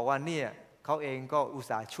ล้วก็บอกว่าเนี่ยเขาเองก็อุต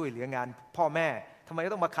ส่าห์ช่วยเหลืองานพ่อแม่ทำไม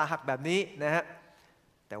ต้องมาขาหักแบบนี้นะฮะ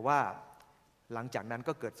แต่ว่าหลังจากนั้น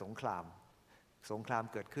ก็เกิดสงคราม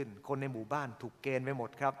เกิดขึ้นคนในหมู่บ้านถูกเกณฑ์ไปหมด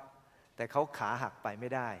ครับแต่เขาขาหักไปไม่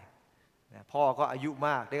ได้นะพ่อก็อายุม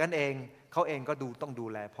ากดังนั้นเองเขาเองก็ต้องดู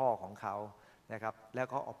แลพ่อของเขานะครับแล้ว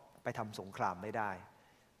เขาออกไปทำสงครามไม่ได้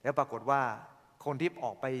แล้วปรากฏว่าคนที่อ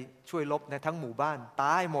อกไปช่วยรบในทั้งหมู่บ้านต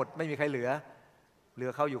ายหมดไม่มีใครเหลือ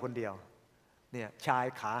เขาอยู่คนเดียวเนี่ยชาย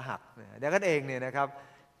ขาหักดังนั้นเองเนี่ยนะครับ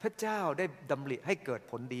พระเจ้าได้ดำริให้เกิด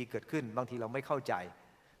ผลดีเกิดขึ้นบางทีเราไม่เข้าใจ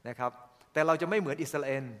นะครับแต่เราจะไม่เหมือนอิสราเ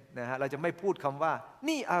อลนะฮะเราจะไม่พูดคำว่า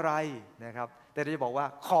นี่อะไรนะครับแต่เราจะบอกว่า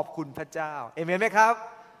ขอบคุณพระเจ้าเอเมนไหมครับ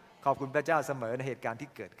ขอบคุณพระเจ้าเสมอในเหตุการณ์ที่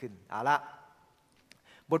เกิดขึ้นเอาละ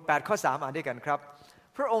บท8ข้อ3อ่านด้วยกันครับ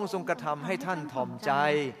พระองค์ทรงกระทำให้ท่านถ่อมใจ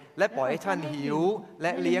และปล่อยให้ท่านหิวแล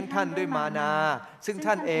ะเลี้ยงท่านด้วยมานาซึ่ง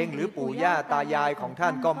ท่านเองหรือปู่ย่าตายายของท่า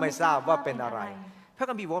นก็ไม่ทราบว่าเป็นอะไรพระ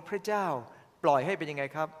คัมภีร์บอกว่าพระเจ้าปล่อยให้เป็นยังไง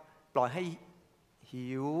ครับปล่อยให้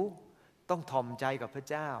หิวต้องถ่อมใจกับพระ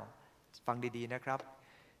เจ้าฟังดีๆนะครับ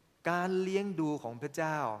การเลี้ยงดูของพระเ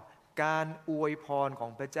จ้าการอวยพรขอ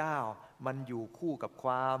งพระเจ้ามันอยู่คู่กับค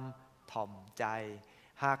วามถ่อมใจ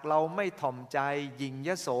หากเราไม่ถ่อมใจหยิ่งย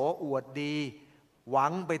โสอวดดีหวั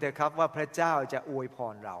งไปเถอะครับว่าพระเจ้าจะอวยพ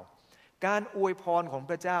รเราการอวยพรของ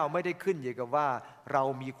พระเจ้าไม่ได้ขึ้นอยู่กับว่าเรา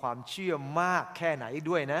มีความเชื่อมากแค่ไหน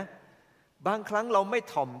ด้วยนะบางครั้งเราไม่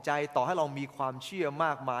ถ่อมใจต่อให้เรามีความเชื่อม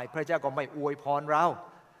ากมายพระเจ้าก็ไม่อวยพรเรา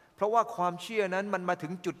เพราะว่าความเชื่อนั้นมันมาถึ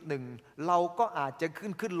งจุดหนึ่งเราก็อาจจะ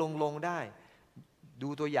ขึ้นลงได้ดู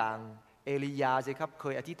ตัวอย่างเอลียาสิครับเค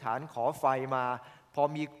ยอธิษฐานขอไฟมาพอ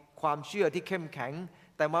มีความเชื่อที่เข้มแข็ง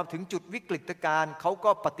แต่มาถึงจุดวิกฤตการณ์เขา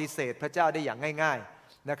ก็ปฏิเสธพระเจ้าได้อย่างง่าย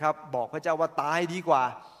ๆนะครับบอกพระเจ้าว่าตายดีกว่า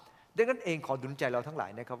ดังนั้นเองขอหนุนใจเราทั้งหลา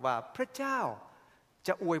ยนะครับว่าพระเจ้าจ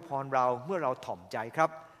ะอวยพรเราเมื่อเราถ่อมใจครับ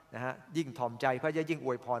นะฮะยิ่งถ่อมใจพระเจ้ายิ่งอ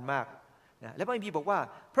วยพรมากนะและพระคัมภีร์บอกว่า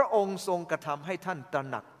พระองค์ทรงกระทำให้ท่านตระ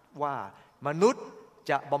หนักว่ามนุษย์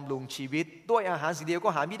จะบำรุงชีวิตด้วยอาหารสิ่งเดียวก็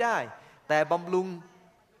หาไม่ได้แต่บำรุง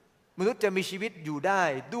มนุษย์จะมีชีวิตอยู่ได้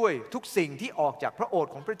ด้วยทุกสิ่งที่ออกจากพระโอษ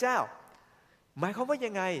ฐ์ของพระเจ้าหมายความว่า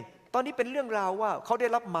ยังไงตอนนี้เป็นเรื่องราวว่าเขาได้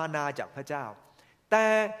รับมานาจากพระเจ้าแต่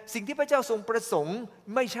สิ่งที่พระเจ้าทรงประสงค์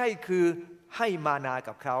ไม่ใช่คือให้มานา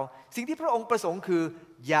กับเขาสิ่งที่พระองค์ประสงค์คือ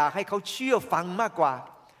อยากให้เขาเชื่อฟังมากกว่า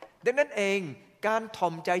ดังนั้นเองการถ่อ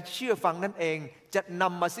มใจเชื่อฟังนั่นเองจะน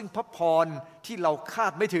ำมาซึ่งพระพรที่เราคา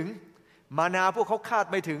ดไม่ถึงมานาพวกเขาคาด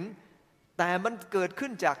ไม่ถึงแต่มันเกิดขึ้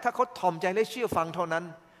นจากถ้าเขาถ่อมใจและเชื่อฟังเท่านั้น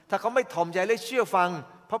ถ้าเขาไม่ถ่อมใจและเชื่อฟัง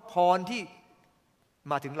พระพรที่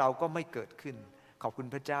มาถึงเราก็ไม่เกิดขึ้นขอบคุณ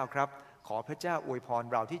พระเจ้าครับขอพระเจ้าอวยพร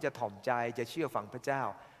เราที่จะถ่อมใจจะเชื่อฟังพระเจ้า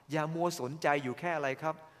อย่ามัวสนใจอยู่แค่อะไรค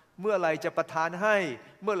รับเมื่อไรจะประทานให้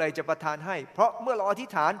เมื่อไรจะประทานให้เพราะเมื่อเราอธิ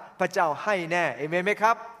ษฐานพระเจ้าให้แน่เอเมนไหมค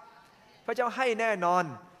รับพระเจ้าให้แน่นอน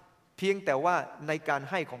เพียงแต่ว่าในการ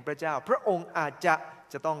ให้ของพระเจ้าพระองค์อาจ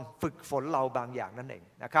จะต้องฝึกฝนเราบางอย่างนั่นเอง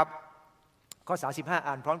นะครับข้อ35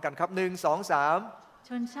อ่านพร้อมกันครับ1 2 3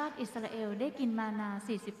ชนชาติอิสราเอลได้กินมานา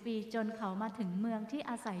40 ปีจนเขามาถึงเมืองที่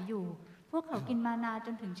อาศัยอยู่พวกเขากินมานาจ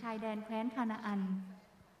นถึงชายแดนแคว้นคานาอัน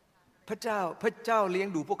พระเจ้าเลี้ยง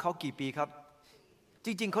ดูพวกเขากี่ปีครับจ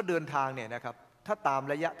ริงๆเขาเดินทางเนี่ยนะครับถ้าตาม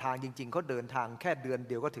ระยะทางจริงๆเขาเดินทางแค่เดือน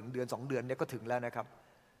เดียวก็ถึงเดือน2 เดือนเนี่ยก็ถึงแล้วนะครับ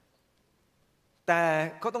แต่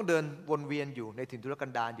เขาต้องเดินวนเวียนอยู่ในถิ่นทุรกั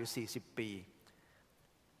นดารอยู่40 ปี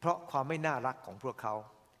เพราะความไม่น่ารักของพวกเขา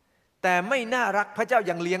แต่ไม่น่ารักพระเจ้า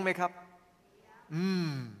ยังเลี้ยงไหมครับ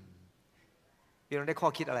พี่น้องได้ข้อ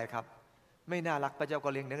คิดอะไรครับไม่น่ารักพระเจ้าก็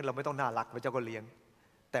เลี้ยงนั้นเราไม่ต้องน่ารักพระเจ้าก็เลี้ยง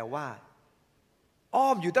แต่ว่าอ้อ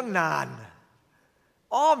มอยู่ตั้งนาน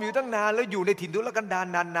แล้วอยู่ในถิ่นทุรกันดาร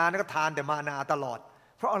นานๆก็ทานแต่มานาตลอด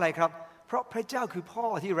เพราะอะไรครับเพราะพระเจ้าคือพ่อ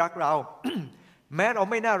ที่รักเรา แม้เรา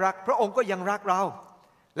ไม่น่ารักพระองค์ก็ยังรักเรา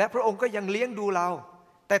และพระองค์ก็ยังเลี้ยงดูเรา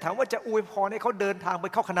แต่ถามว่าจะอวยพรให้เขาเดินทางไป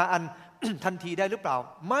เข้าคานาอัน ทันทีได้หรือเปล่า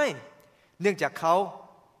ไม่เนื่องจากเขา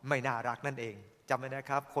ไม่น่ารักนั่นเองจำไว้นะ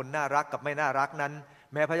ครับคนน่ารักกับไม่น่ารักนั้น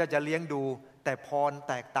แม้พระเจ้าจะเลี้ยงดูแต่พร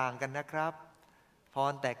แตกต่างกันนะครับพ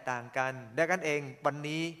รแตกต่างกันดังนั้นเองวัน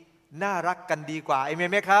นี้น่ารักกันดีกว่าเอเม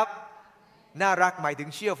นไหมครับน่ารักหมายถึง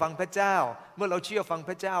เชื่อฟังพระเจ้าเมื่อเราเชื่อฟังพ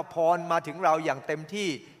ระเจ้าพรมาถึงเราอย่างเต็มที่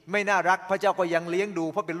ไม่น่ารักพระเจ้าก็ยังเลี้ยงดู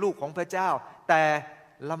เพราะเป็นลูกของพระเจ้าแต่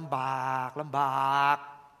ลำบาก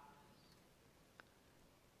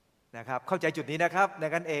นะครับเข้าใจจุดนี้นะครับดั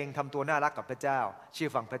งนั้นเองทำตัวน่ารักกับพระเจ้าเชื่อ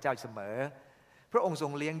ฟังพระเจ้าเสมอพระองค์ทร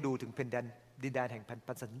งเลี้ยงดูถึงดินแดนแห่งพันธ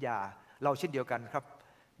สัญญาเราเช่นเดียวกันครับ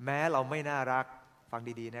แม้เราไม่น่ารักฟัง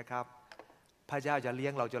ดีๆนะครับพระเจ้าจะเลี้ย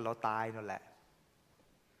งเราจนเราตายนั่นแหละ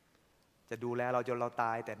จะดูแลเราจนเราต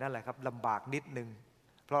ายแต่นั่นแหละครับลำบากนิดนึง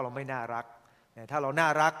ราะเราไม่น่ารักถ้าเราน่า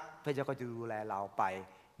รักพระเจ้าก็จะดูแลเราไป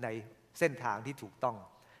ในเส้นทางที่ถูกต้อง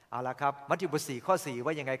เอาละครับมัทธิวบท 4 ข้อ 4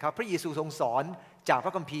ว่ายังไงครับพระเยซูทรงสอนจากพร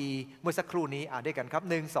ะคัมภีร์เมื่อสักครู่นี้อ่านด้วยกันครับ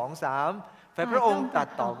1 2 3ฝ่ายพระองค์ตรัส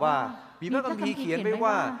ตอบว่ามีพระคัมภีร์เขียนไว้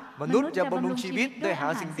ว่ามนุษย์จะบำรุงชีวิตด้วยหา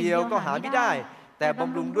สิ่งเดียวก็หาไม่ได้แต่บ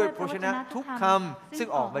ำรุงด้วยพระชนะทุกคำซึ่ง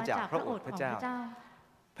ออกมาจากพระโอษฐ์พระเจ้า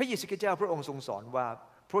พระเยซูคริสต์เจ้าพระองค์ทรงสอนว่า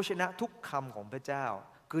พระชนะทุกคำของพระเจ้า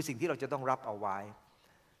คือสิ่งที่เราจะต้องรับเอาไว้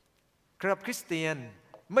ครับคริสเตียน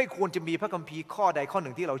ไม่ควรจะมีพระคัมภีร์ข้อใดข้อห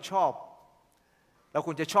นึ่งที่เราชอบเราค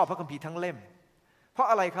วรจะชอบพระคัมภีร์ทั้งเล่มเพราะ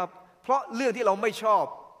อะไรครับเพราะเรื่องที่เราไม่ชอบ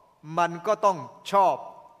มันก็ต้องชอบ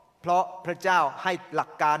เพราะพระเจ้าให้หลั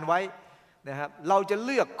กการไว้นะครับเราจะเ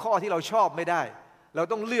ลือกข้อที่เราชอบไม่ได้เรา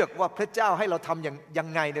ต้องเลือกว่าพระเจ้าให้เราทำยัง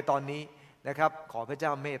ไงในตอนนี้นะครับขอพระเจ้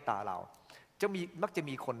าเมตตาเรามักจะ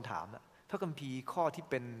มีคนถามพระคัมภีร์ข้อที่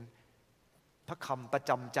เป็นพระคำประ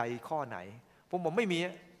จำใจข้อไหนผมบอกไม่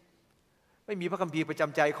มีพระคัมภีร์ประจ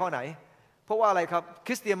ำใจข้อไหนเพราะว่าอะไรครับค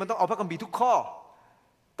ริสเตียนมันต้องเอาพระคัมภีร์ทุกข้อ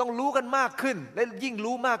ต้องรู้กันมากขึ้นและยิ่ง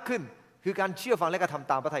รู้มากขึ้นคือการเชื่อฟังและกระท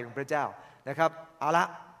ำตามพระทัยของพระเจ้านะครับเอาละ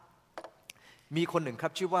มีคนหนึ่งครั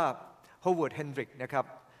บชื่อว่าโฮเวิร์ดเฮนดริกนะครับ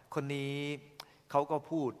คนนี้เขาก็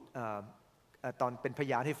พูดตอนเป็นพ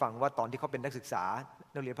ยานให้ฟังว่าตอนที่เขาเป็นนักศึกษา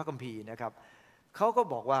นักเรียนพระคัมภีร์นะครับเขาก็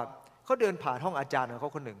บอกว่าเขาเดินผ่านห้องอาจารย์ของเข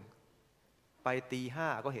าคนหนึ่งไปตี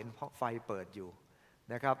 5ก็เห็นไฟเปิดอยู่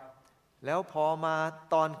นะครับแล้วพอมา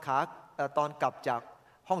ตอนกลับจาก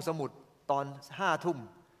ห้องสมุดตอน 5 ทุ่ม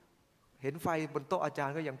เห็นไฟบนโต๊ะอาจาร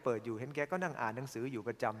ย์ก็ยังเปิดอยู่เห็นแกก็นั่งอ่านหนังสืออยู่ป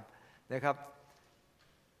ระจำนะครับ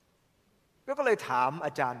ก็เลยถามอ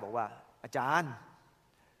าจารย์บอกว่าอาจารย์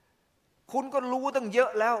คุณก็รู้ตั้งเยอ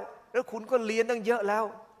ะแล้วคุณก็เรียนตั้งเยอะแล้ว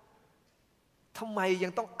ทำไมยั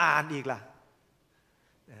งต้องอ่านอีกล่ะ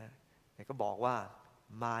ก็บอกว่า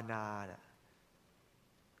มานานะ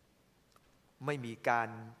ไม่มีการ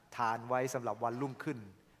ทานไว้สำหรับวันรุ่งขึ้น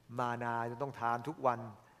มานาจะต้องทานทุกวัน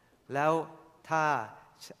แล้วถ้า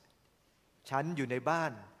ฉันอยู่ในบ้า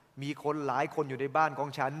นมีคนหลายคนอยู่ในบ้านของ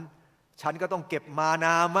ฉันก็ต้องเก็บมาน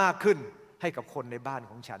ามากขึ้นให้กับคนในบ้าน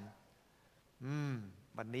ของฉัน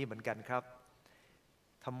วันนี้เหมือนกันครับ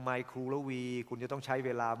ทำไมครูละวีคุณจะต้องใช้เว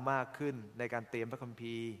ลามากขึ้นในการเตรียมพระคัม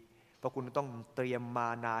ภีร์เพราะคุณต้องเตรียมมา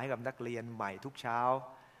นาให้กับนักเรียนใหม่ทุกเช้า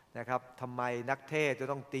นะครับทำไมนักเทศจะ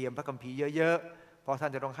ต้องเตรียมพระคัมภีร์เยอะๆเพราะท่า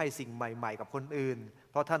นจะต้องให้สิ่งใหม่ๆกับคนอื่น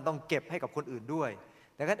เพราะท่านต้องเก็บให้กับคนอื่นด้วย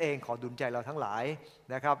ดังนั้นเองขอดุลใจเราทั้งหลาย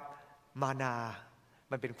นะครับมานา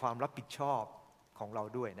มันเป็นความรับผิดชอบของเรา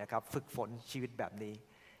ด้วยนะครับฝึกฝนชีวิตแบบนี้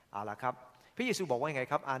เอาล่ะครับพระเยซูบอกว่ายังไง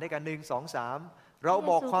ครับอ่านด้วยกัน1 2 3เรา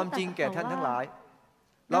บอกความจริงแก่ท่านทั้งหลาย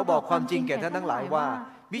เราบอกความจริงแก่ท่านทั้งหลายว่า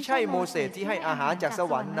มิใช่โมเสสที่ให้อาหารจากส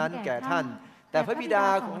วรรค์นั้นแก่ท่านแต่พระบิดา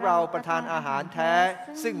ของเราประทานอาหารแท้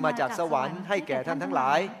ซึ่งมาจากสวรรค์ให้แก่ท่านทั้งหล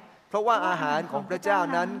ายเพราะว่าอาหารของพระเจ้า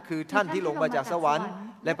นั้นคือท่านที่ลงมาจากสวรรค์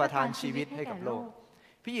และประทานชีวิตให้กับโลก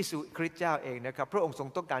พระเยซูคริสต์เจ้าเองนะครับพระองค์ทรง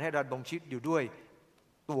ต้องการให้เราดำรงชีวิตอยู่ด้วย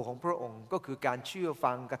ตัวของพระองค์ก็คือการเชื่อ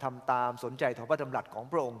ฟังกระทำตามสนใจต่อพระดำรัสของ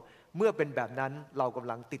พระองค์เมื่อเป็นแบบนั้นเราก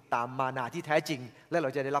ำลังติดตามมานาที่แท้จริงและเรา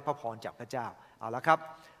จะได้รับพระพรจากพระเจ้าเอาละครับ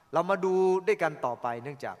เรามาดูด้วยกันต่อไปเ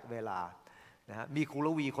นื่องจากเวลานะมีครูล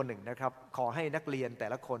ะวีคนหนึ่งนะครับขอให้นักเรียนแต่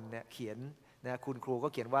ละคนเนี่ยเขียนนะคุณครูก็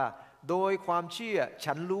เขียนว่าโดยความเชื่อ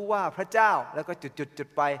ฉันรู้ว่าพระเจ้าแล้วก็จุด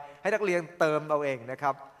ไปให้นักเรียนเติมเอาเองนะค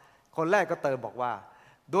รับคนแรกก็เติมบอกว่า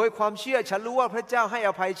โดยความเชื่อฉันรู้ว่าพระเจ้าให้อ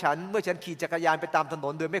ภัยฉันเมื่อฉันขี่จักรยานไปตามถน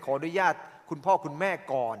นโดยไม่ขออนุญาตคุณพ่อคุณแม่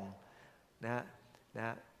ก่อนนะ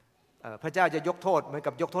พระเจ้าจะยกโทษเหมือน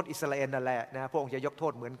กับยกโทษอิสราเอลนั่นแหละนะพระองค์จะยกโท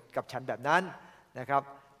ษเหมือนกับฉันแบบนั้นนะครับ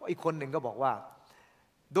อีกคนหนึ่งก็บอกว่า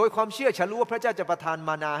โดยความเชื่อฉันรู้ว่าพระเจ้าจะประทานม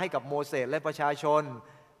านาให้กับโมเสสและประชาชน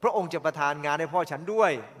พระองค์จะประทานงานให้พ่อฉันด้ว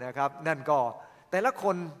ยนะครับนั่นก็แต่ละค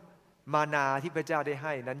นมานาที่พระเจ้าได้ใ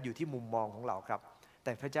ห้นั้นอยู่ที่มุมมองของเราครับแ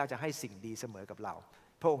ต่พระเจ้าจะให้สิ่งดีเสมอกับเรา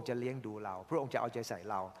พระองค์จะเลี้ยงดูเราพระองค์จะเอาใจใส่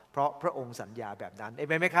เราเพราะพระองค์สัญญาแบบนั้นเอเ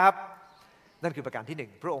มนไหมครับนั่นคือประการที่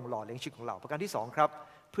1พระองค์หล่อเลี้ยงชีวิตของเราประการที่2ครับ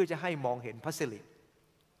เพื่อจะให้มองเห็นพระสิริ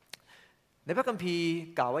ในพระคัมภีร์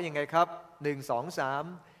กล่าวว่ายังไงครับ1 2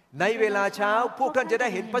 3ในเวลาเช้าพวกท่านจะได้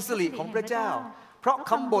เห็นพระสิริของพระเจ้าเพราะ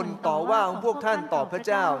คำบ่นต่อว่าของพวกท่านต่อพระ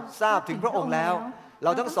เจ้าทราบถึงพระองค์แล้วเร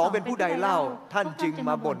าทั้งสองเป็นผู้ใดเล่าท่านจึงม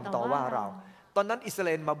าบ่นต่อว่าเราตอนนั้นอิสรา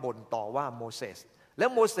เอลมาบ่นต่อว่าโมเสสแล้ว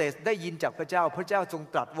โมเสสได้ยินจากพระเจ้าพระเจ้าทรง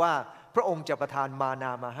ตรัสว่าพระองค์จะประทานมาน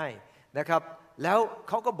ามาให้นะครับแล้วเ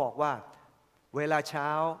ขาก็บอกว่าเวลาเช้า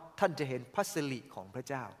ท่านจะเห็นพระสิริของพระ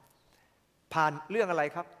เจ้าผ่านเรื่องอะไร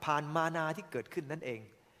ครับผ่านมานาที่เกิดขึ้นนั่นเอง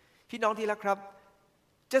พี่น้องที่รักครับ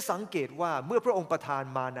จะสังเกตว่าเมื่อพระองค์ประทาน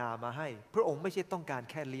มานามาให้พระองค์ไม่ใช่ต้องการ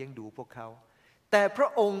แค่เลี้ยงดูพวกเขาแต่พระ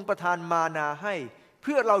องค์ประทานมานาให้เ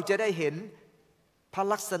พื่อเราจะได้เห็นพระ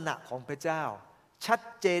ลักษณะของพระเจ้า ชัด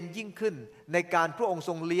เจนยิ่งขึ้นในการพระองค์ท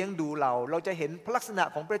รงเลี้ยงดูเราจะเห็นลักษณะ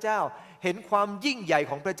ของพระเจ้าเห็นความยิ่งใหญ่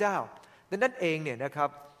ของพระเจ้าดังนั้นเองเนี่ยนะครับ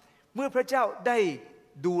เมื่อพระเจ้าได้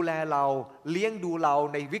ดูแลเราเลี้ยงดูเรา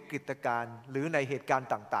ในวิกฤตการณ์หรือในเหตุการณ์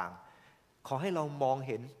ต่างๆขอให้เรามองเ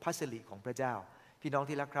ห็นพระสิริของพระเจ้าพี่น้อง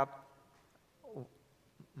ที่รักครับ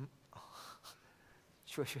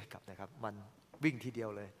ช่วยกลับนะครับมันวิ่งทีเดียว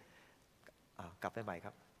เลยกลับไปใหม่ค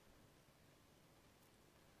รับ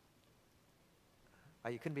ไป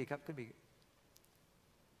ขึ้นบีครับขึ้นบี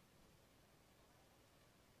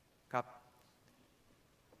ครับ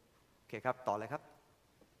โอเคครับต่อเลยครับ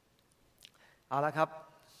เอาละครับ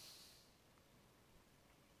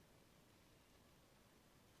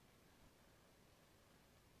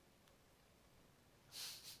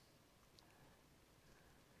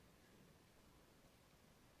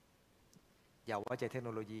อย่าไว้ใจเทคโน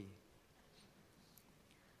โลยี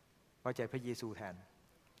ไว้ใจพระเยซูแทน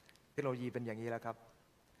เทคโนโลยีเป็นอย่างนี้แล้วครับ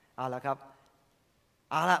เอาละครับ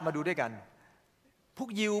เอาละมาดูด้วยกันพวก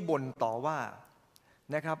ยิวบ่นต่อว่า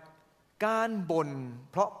นะครับการบ่น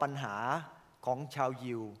เพราะปัญหาของชาว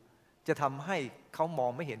ยิวจะทำให้เขามอ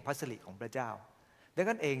งไม่เห็นพระสิริของพระเจ้าดัง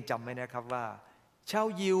นั้นเองจำไว้นะครับว่าชาว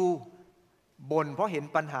ยิวบ่นเพราะเห็น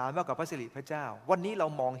ปัญหามากกว่าพระสิริพระเจ้าวันนี้เรา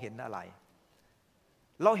มองเห็นอะไร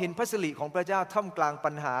เราเห็นพระสิริของพระเจ้าท่ามกลาง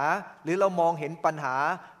ปัญหาหรือเรามองเห็นปัญหา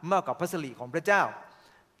มากกว่าพระสิริของพระเจ้า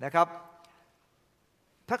นะครับ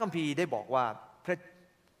พระคัมภีร์ได้บอกว่า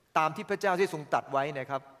ตามที่พระเจ้าได้ทรงตรัสไว้นะ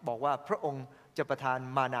ครับบอกว่าพระองค์จะประทาน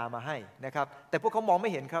มานามาให้นะครับแต่พวกเขามองไ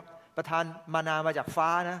ม่เห็นครับประทานมานามาจากฟ้า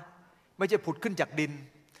นะไม่ใช่ผุดขึ้นจากดิน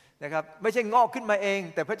นะครับไม่ใช่งอกขึ้นมาเอง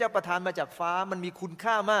แต่พระเจ้าประทานมาจากฟ้ามันมีคุณ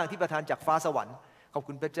ค่ามากที่ประทานจากฟ้าสวรรค์ขอบ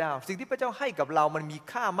คุณพระเจ้าสิ่งที่พระเจ้าให้กับเรามันมี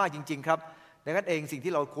ค่ามากจริงๆครับดังนั้นเองสิ่ง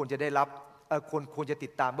ที่เราควรจะได้รับควรจะติ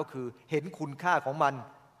ดตามก็คือเห็นคุณค่าของมัน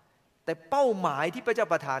แต่เป้าหมายที่พระเจ้า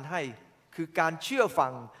ประทานให้คือการเชื่อฟั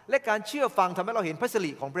งและการเชื่อฟังทำให้เราเห็นพระสิ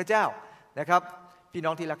ริของพระเจ้านะครับพี่น้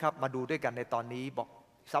องที่รักครับมาดูด้วยกันในตอนนี้บอก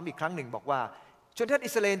ซ้ำอีกครั้งหนึ่งบอกว่าชนชาติอิ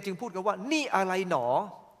สราเอลจึงพูดกันว่านี่อะไรหนอ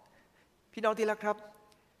พี่น้องที่รักครับ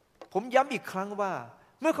ผมย้ำอีกครั้งว่า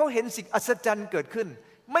เมื่อเขาเห็นสิ่งอัศจรรย์เกิดขึ้น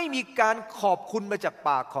ไม่มีการขอบคุณมาจากป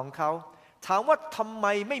ากของเขาถามว่าทำไม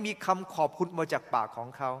ไม่มีคำขอบคุณมาจากปากของ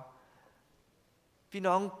เขาพี่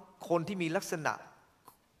น้องคนที่มีลักษณะ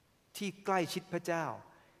ที่ใกล้ชิดพระเจ้า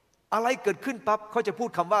อะไรเกิดขึ้นปั๊บเขาจะพูด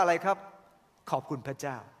คำว่าอะไรครับขอบคุณพระเ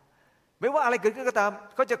จ้าไม่ว่าอะไรเกิดขึ้นก็ตาม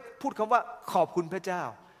เขาจะพูดคำว่าขอบคุณพระเจ้า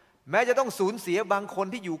แม้จะต้องสูญเสียบางคน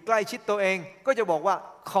ที่อยู่ใกล้ชิดตัวเองก็จะบอกว่า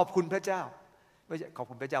ขอบคุณพระเจ้าไม่ใช่ขอบ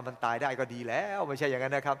คุณพระเจ้ามันตายได้ก็ดีแล้วไม่ใช่อย่าง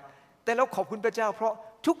นั้นนะครับแต่เราขอบคุณพระเจ้าเพราะ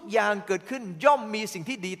ทุกอย่างเกิดขึ้นย่อมมีสิ่ง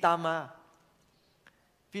ที่ดีตามมา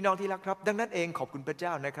พี่น้องที่รักครับดังนั้นเองขอบคุณพระเจ้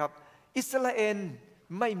านะครับอิสราเอล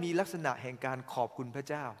ไม่มีลักษณะแห่งการขอบคุณพระ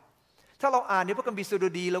เจ้าถ้าเราอ่านในพระคัมภีร์สดุ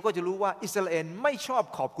ดีเราก็จะรู้ว่าอิสราเอลไม่ชอบ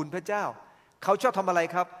ขอบคุณพระเจ้าเขาชอบทำอะไร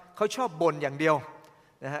ครับเขาชอบบ่นอย่างเดียว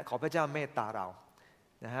นะฮะขอพระเจ้าเมตตาเรา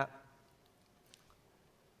นะฮะ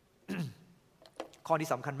ข้อนี้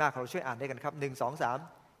สำคัญมากเราช่วยอ่านได้กันครับ1 2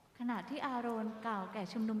 3ขณะที่อาโรนกล่าวแก่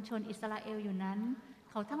ชุมนุมชนอิสราเอลอยู่นั้น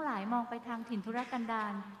เขาทั้งหลายมองไปทางถิ่นทุรกันดา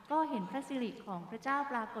รก็เห็นพระสิริของพระเจ้า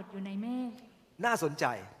ปรากฏอยู่ในเมฆน่าสนใจ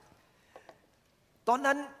ตอน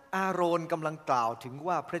นั้นอาโรนกำลังกล่าวถึง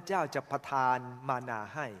ว่าพระเจ้าจะประทานมานา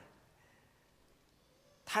ให้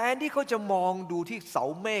แทนที่เขาจะมองดูที่เสา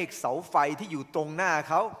เมฆเสาไฟที่อยู่ตรงหน้า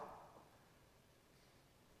เข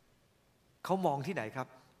ามองที่ไหนครับ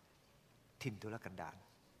ถิ่นทุรกันดาร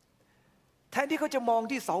แทนที่เขาจะมอง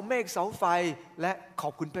ที่เสาเมฆเสาไฟและขอ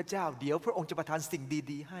บคุณพระเจ้าเดี๋ยวพระองค์จะประทานสิ่ง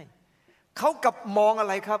ดีๆให้เขากลับมองอะ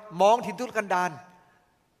ไรครับมองถิ่นทุรกันดาร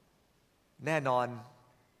แน่นอน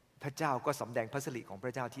พระเจ้าก็สำแดงพระสิริของพร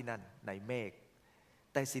ะเจ้าที่นั่นในเมฆ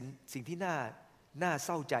แต่สิ่งที่น่าเศ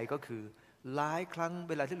ร้าใจก็คือหลายครั้ง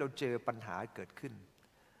เวลาที่เราเจอปัญหาเกิดขึ้น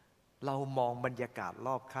เรามองบรรยากาศร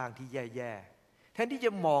อบข้างที่แย่ๆแทนที่จ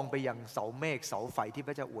ะมองไปยังเสาเมฆเสาไฟที่พ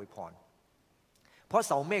ระเจ้าอวยพรเพราะ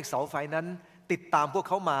เสาเมฆเสาไฟนั้นติดตามพวก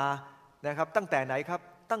เขามานะครับตั้งแต่ไหนครับ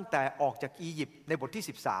ตั้งแต่ออกจากอียิปต์ในบทที่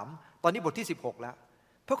13ตอนนี้บทที่16แล้ว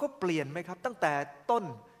เพราะเขาเปลี่ยนไหมครับตั้งแต่ต้น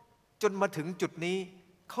จนมาถึงจุดนี้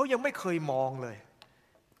เขายังไม่เคยมองเลย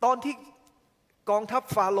ตอนที่กองทัพ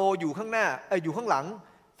ฟาโรห์อยู่ข้างหน้าอยู่ข้างหลัง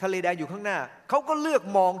ทะเลแดงอยู่ข้างหน้าเขาก็เลือก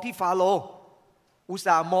มองที่ฟาโรห์อุต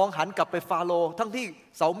ส่าห์มองหันกลับไปฟาโรห์ทั้งที่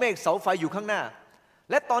เสาเมฆเสาไฟอยู่ข้างหน้า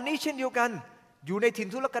และตอนนี้เช่นเดียวกันอยู่ในถิ่น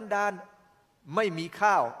ทุรกันดารไม่มี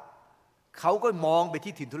ข้าวเขาก็มองไป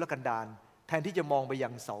ที่ถิ่นทุรกันดารแทนที่จะมองไปยั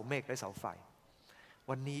งเสาเมฆและเสาไฟ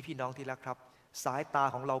วันนี้พี่น้องที่รักครับสายตา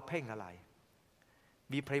ของเราเพ่งอะไร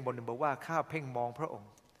มีเพลงบทหนึ่งบอกว่าข้าเพ่งมองพระองค์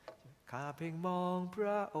ข้าเพ่งมองพร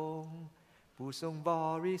ะองค์ผู้ทรงบ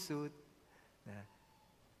ริสุทธิ์นะ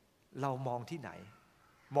เรามองที่ไหน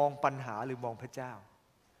มองปัญหาหรือมองพระเจ้า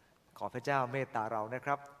ขอพระเจ้าเมตตาเรานะค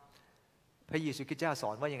รับพระเยซูคริสต์เจ้าส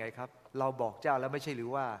อนว่าอย่างไงครับเราบอกเจ้าแล้วไม่ใช่หรือ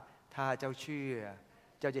ว่าถ้าเจ้าเชื่อ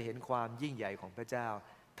เจ้าจะเห็นความยิ่งใหญ่ของพระเจ้า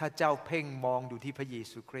ถ้าเจ้าเพ่งมองดูที่พระเย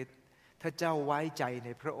ซูคริสต์ถ้าเจ้าไว้ใจใน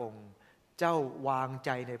พระองค์เจ้าวางใจ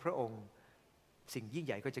ในพระองค์สิ่งยิ่งใ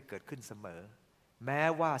หญ่ก็จะเกิดขึ้นเสมอแม้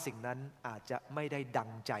ว่าสิ่งนั้นอาจจะไม่ได้ดั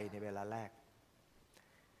งใจในเวลาแรก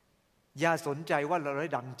อย่าสนใจว่าเราได้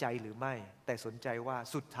ดังใจหรือไม่แต่สนใจว่า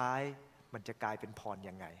สุดท้ายมันจะกลายเป็นพร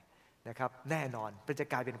ยังไงนะครับแน่นอนมันจะ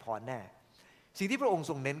กลายเป็นพรแน่สิ่งที่พระองค์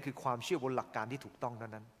ทรงเน้นคือความเชื่อบนหลักการที่ถูกต้องเท่า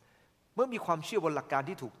นั้นเมื่อมีความเชื่อบนหลักการ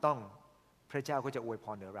ที่ถูกต้องพระเจ้าก็จะอวยพ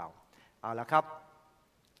รเหนือเราเอาละครับ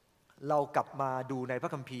เรากลับมาดูในพร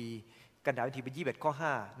ะคัมภีร์กันดารวิธีบทที่21ข้อ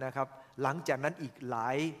5นะครับหลังจากนั้นอีกห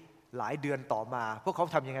ลายเดือนต่อมาพวกเขา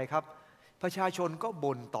ทำยังไงครับประชาชนก็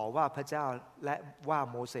บ่นต่อว่าพระเจ้าและว่า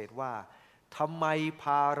โมเสสว่าทำไมพ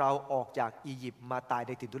าเราออกจากอียิปต์มาตายใ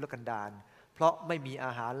นถิ่นทุรกันดารเพราะไม่มีอ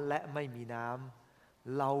าหารและไม่มีน้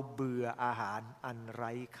ำเราเบื่ออาหารอันไ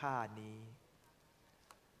ร้ค่านี้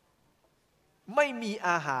ไม่มี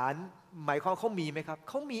อาหารหมายความเขามีไหมครับ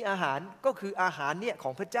เขามีอาหารก็คืออาหารเนี่ยข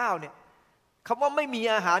องพระเจ้าเนี่ยคำว่าไม่มี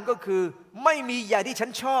อาหารก็คือไม่มีอย่างที่ฉั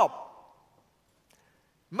นชอบ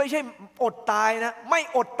ไม่ใช่อดตายนะไม่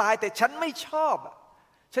อดตายแต่ฉันไม่ชอบ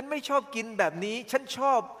กินแบบนี้ฉันช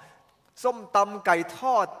อบส้มตำไก่ท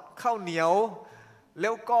อดข้าวเหนียวแล้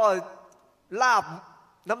วก็ลาบ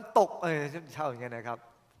น้ำตกฉันชอบอย่างเงี้ยนะครับ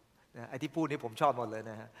ไอ้ที่พูดนี้ผมชอบหมดเลย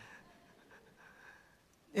นะฮะ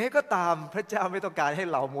ก็ตามพระเจ้าไม่ต้องการให้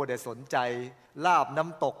เรามัวแต่สนใจลาบน้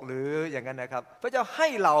ำตกหรืออย่างนั้นนะครับพระเจ้าให้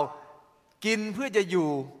เรากินเพื่อจะอยู่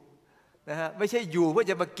นะฮะไม่ใช่อยู่เพื่อ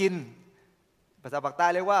จะมากินภาษาปากใต้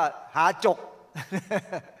เรียกว่าหาจก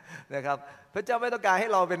นะครับพระเจ้าไม่ต้องการให้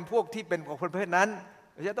เราเป็นพวกที่เป็นของคนประเภทนั้น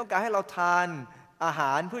พระเจ้าต้องการให้เราทานอาห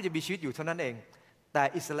ารเพื่อจะมีชีวิตอยู่เท่านั้นเองแต่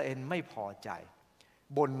อิสราเอลไม่พอใจ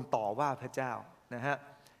บ่นต่อว่าพระเจ้านะฮะ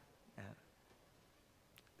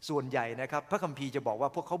ส่วนใหญ่นะครับพระคัมภีร์จะบอกว่า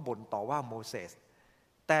พวกเขาบ่นต่อว่าโมเสส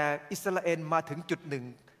แต่อิสราเอลมาถึงจุดหนึ่ง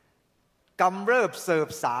กำเริบเสบ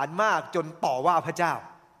สารมากจนต่อว่าพระเจ้า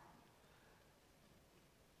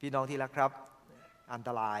พี่น้องที่รักครับอันต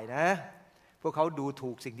รายนะพวกเขาดูถู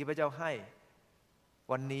กสิ่งที่พระเจ้าให้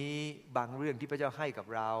วันนี้บางเรื่องที่พระเจ้าให้กับ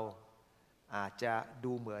เราอาจจะ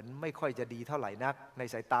ดูเหมือนไม่ค่อยจะดีเท่าไหร่นักใน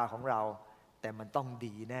สายตาของเราแต่มันต้อง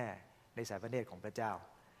ดีแน่ในสายพระเนตรของพระเจ้า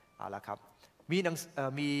เอาละครับ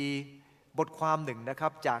มีบทความหนึ่งนะครั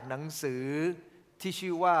บจากหนังสือที่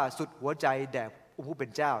ชื่อว่าสุดหัวใจแด่องค์ผู้เป็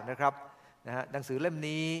นเจ้านะครับนะฮะหนังสือเล่ม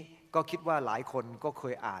นี้ก็คิดว่าหลายคนก็เค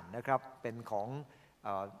ยอ่านนะครับเป็นของ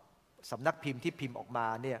สำนักพิมพ์ที่พิมพ์ออกมา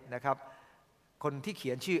เนี่ยนะครับคนที่เ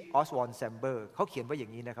ขียนชื่อออสวอลด์ แซมเบอร์เขาเขียนไว้อย่า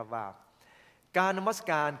งนี้นะครับว่าการนมัส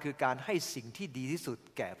การคือการให้สิ่งที่ดีที่สุด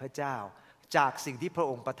แก่พระเจ้าจากสิ่งที่พระ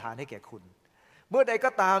องค์ประทานให้แก่คุณเมื่อใด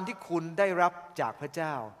ก็ตามที่คุณได้รับจากพระเจ้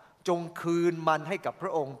าจงคืนมันให้กับพร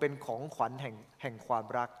ะองค์เป็นของขวัญแห่งความ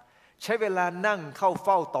รักใช้เวลานั่งเข้าเ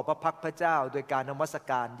ฝ้าต่อพระพักพระเจ้าโดยการนมัส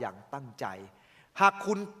การอย่างตั้งใจหาก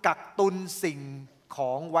คุณกักตุนสิ่งข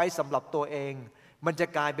องไว้สำหรับตัวเองมันจะ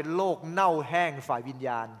กลายเป็นโลกเน่าแห้งฝ่ายวิญญ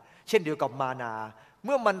าณเช่นเดียวกับมานาเ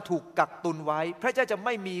มื่อมันถูกกักตุนไว้พระเจ้าจะไ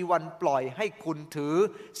ม่มีวันปล่อยให้คุณถือ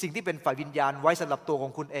สิ่งที่เป็นฝ่ายวิญญาณไว้สำหรับตัวขอ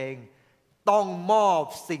งคุณเองต้องมอบ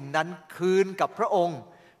สิ่งนั้นคืนกับพระองค์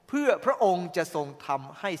เพื่อพระองค์จะทรงท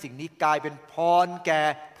ำให้สิ่งนี้กลายเป็นพรแก่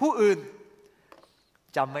ผู้อื่น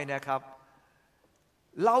จำไว้นะครับ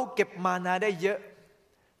เราเก็บมานาได้เยอะ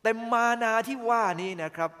แต่มานาที่ว่านี้น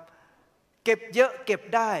ะครับเก็บเยอะเก็บ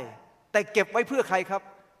ได้แต่เก็บไว้เพื่อใครครับ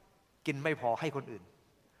กินไม่พอให้คนอื่น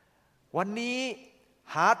วันนี้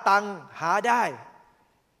หาตังค์หาได้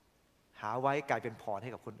หาไว้กลายเป็นพรให้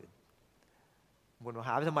กับคนอื่นบ่นว่าห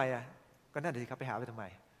าไปทำไมก็นั่นสิครับไปหาไปทำไม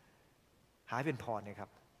หาเป็นพรนะครับ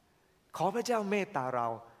ขอพระเจ้าเมตตาเรา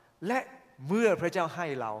และเมื่อพระเจ้าให้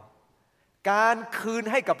เราการคืน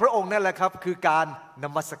ให้กับพระองค์นั่นแหละครับคือการน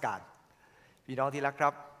มัสการพี่น้องที่รักครั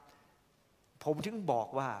บผมถึงบอก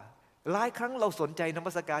ว่าหลายครั้งเราสนใจน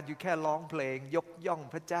มัสการอยู่แค่ร้องเพลงยกย่อง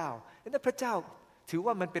พระเจ้าแต่พระเจ้าถือ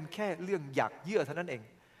ว่ามันเป็นแค่เรื่องอยากเยื่อเท่านั้นเอง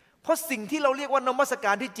เพราะสิ่งที่เราเรียกว่านมัสก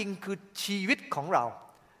ารที่จริงคือชีวิตของเรา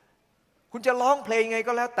คุณจะร้องเพลงไง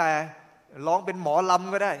ก็แล้วแต่ร้องเป็นหมอล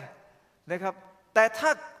ำก็ได้นะครับแต่ถ้า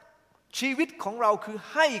ชีวิตของเราคือ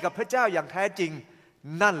ให้กับพระเจ้าอย่างแท้จริง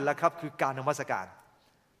นั่นแหละครับคือการนมัสการ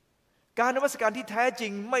การนมัสการที่แท้จริ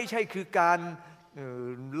งไม่ใช่คือการ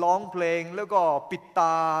ร้องเพลงแล้วก็ปิดต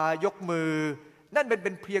ายกมือนั่นเ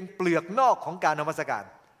ป็นเพียงเปลือกนอกของการนมัสการ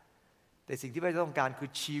แต่สิ่งที่พระเจ้าต้องการคือ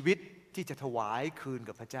ชีวิตที่จะถวายคืน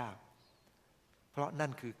กับพระเจ้าเพราะนั่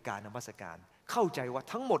นคือการนมัสการเข้าใจว่า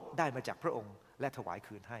ทั้งหมดได้มาจากพระองค์และถวาย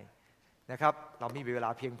คืนให้ นะครับเรามีเวลา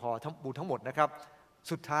เพียงพอทั้งหมดนะครับ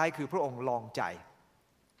สุดท้ายคือพระองค์ลองใจ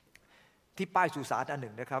ที่ป้ายสุสานอันห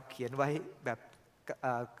นึ่งนะครับเขียนไว้แบบ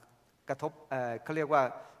กระทบเขาเรียกว่า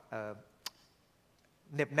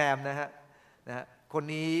เน็บแนมนะฮะคน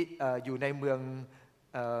นี้อยู่ในเมือง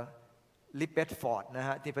ลิเบตฟอร์ดนะฮ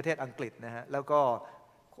ะที่ประเทศอังกฤษนะฮะแล้วก็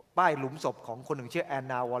ป้ายหลุมศพของคนหนึ่งชื่อแอน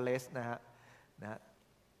นาวอลเลสนะฮะ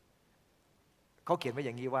เขาเขียนไว้อ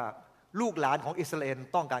ย่างนี้ว่าลูกหลานของอิสราเอล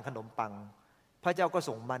ต้องการขนมปังพระเจ้าก็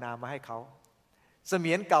ส่งมานามาให้เขาเส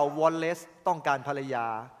มียนเก่าวอลเลสต้องการภรรยา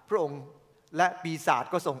พระองค์และปีศาจ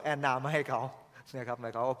ก็ส่งแอนนามาให้เขานะครับหมา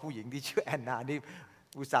ยความว่าผู้หญิงที่ชื่อแอนนานี่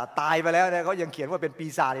อุตส่าห์ตายไปแล้วนะเขายังเขียนว่าเป็นปี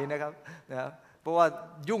ศาจเลยนะครับเพราะว่า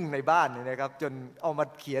ยุ่งในบ้านเนี่ยนะครับจนเอามา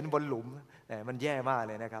เขียนบนหลุมมันแย่มาก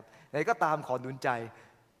เลยนะครับไหนก็ตามขอหนุนใจ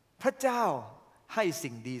พระเจ้าให้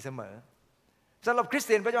สิ่งดีเสมอสำหรับคริสเ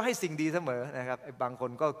ตียนพระเจ้าให้สิ่งดีเสมอนะครับบางค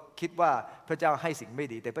นก็คิดว่าพระเจ้าให้สิ่งไม่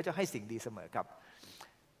ดีแต่พระเจ้าให้สิ่งดีเสมอครับ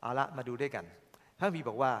เอาละมาดูด้วยกันพระคัมภีร์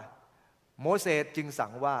บอกว่าโมเสสจึงสั่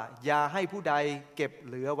งว่าอย่าให้ผู้ใดเก็บเ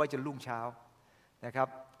หลือไว้จนรุ่งเช้านะครับ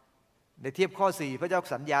ในเทียบข้อ4พระเจ้า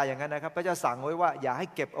สัญญาอย่างนั้นนะครับพระเจ้าสั่งไว้ว่าอย่าให้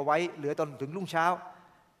เก็บเอาไว้เหลือจนถึงรุ่งเช้า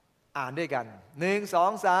อ่านด้วยกัน1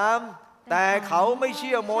 2 3แต่เขาไม่เ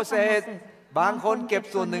ชื่อโมเสสบางคนเก็บ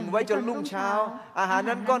ส่วนหนึ่งไว้จนรุ่งเช้าอาหาร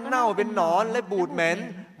นั้นก็เน่าเป็นหนอนและบูดเหม็น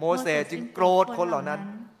โมเสสจึงโกรธคนเหล่านั้น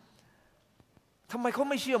ทำไมเขา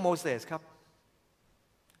ไม่เชื่อโมเสสครับ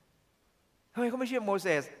ทำไมเขาไม่เชื่อโมเส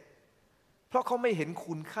สเพราะเขาไม่เห็น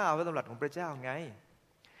คุณค่าพระดำรัสของพระเจ้าไง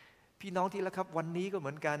พี่น้องที่รักครับวันนี้ก็เห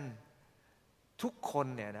มือนกันทุกคน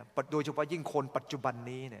เนี่ยนะโดยเฉพาะยิ่งคนปัจจุบัน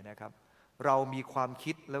นี้เนี่ยนะครับเรามีความ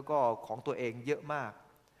คิดแล้วก็ของตัวเองเยอะมาก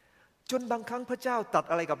จนบางครั้งพระเจ้าตรัส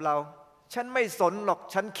อะไรกับเราฉันไม่สนหรอก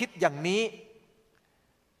ฉันคิดอย่างนี้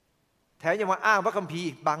แถมยังมาอ้างพระคัมภีร์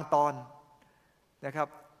อีกบางตอนนะครับ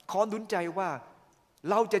ขอหนุนใจว่า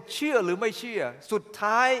เราจะเชื่อหรือไม่เชื่อสุด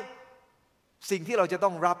ท้ายสิ่งที่เราจะต้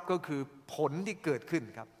องรับก็คือผลที่เกิดขึ้น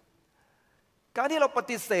ครับการที่เราป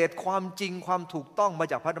ฏิเสธความจริงความถูกต้องมา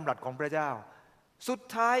จากพระดำรัสของพระเจ้าสุด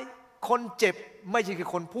ท้ายคนเจ็บไม่ใช่คือ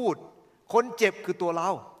คนพูดคนเจ็บคือตัวเรา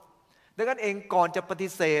ดังนั้นเองก่อนจะปฏิ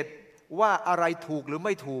เสธว่าอะไรถูกหรือไ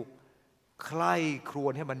ม่ถูกใคร่ครว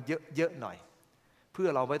ญให้มันเยอะๆหน่อยเพื่อ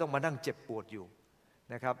เราไม่ต้องมานั่งเจ็บปวดอยู่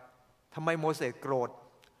นะครับทำไมโมเสสโกรธ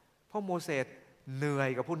เพราะโมเสสเหนื่อย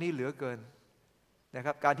กับพวกนี้เหลือเกินนะค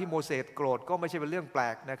รับการที่โมเสสโกรธก็ไม่ใช่เป็นเรื่องแปล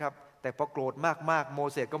กนะครับแต่พอโกรธมากๆโม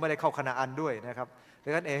เสสก็ไม่ได้เข้าคานาอันด้วยนะครับดั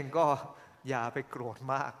งนั้นเองก็อย่าไปโกรธ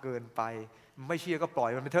มากเกินไปไม่เชื่อก็ปล่อย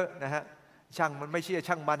มันไปเถอะนะฮะช่างมันไม่เชื่อ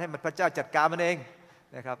ช่างมันให้มันพระเจ้าจัดการมันเอง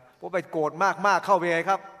นะครับเพราะไปโกรธมากๆเข้าไปไง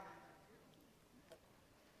ครับ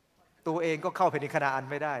ตัวเองก็เข้าไปในคานาอัน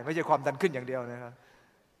ไม่ได้ไม่ใช่ความดันขึ้นอย่างเดียวนะครับ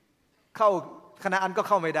เข้าคานาอันก็เ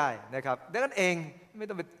ข้าไม่ได้นะครับดังนั้นเองไม่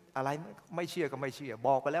ต้องไปอะไรไม่เชื่อก็ไม่เชื่อบ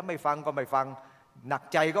อกไปแล้วไม่ฟังก็ไม่ฟังหนัก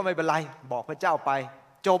ใจก็ไม่เป็นไรบอกพระเจ้าไป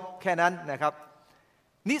จบแค่นั้นนะครับ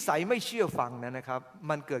นิสัยไม่เชื่อฟังนะครับ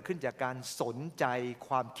มันเกิดขึ้นจากการสนใจค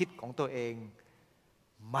วามคิดของตัวเอง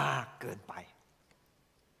มากเกินไป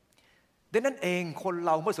ดังนั้นเองคนเ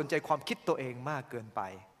ราเมื่อสนใจความคิดตัวเองมากเกินไป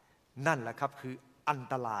นั่นแหละครับคืออัน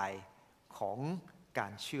ตรายของกา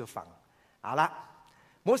รเชื่อฟังเอาละ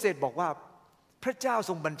โมเสสบอกว่าพระเจ้า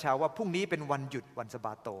ทรงบัญชาว่าพรุ่งนี้เป็นวันหยุดวันสะบ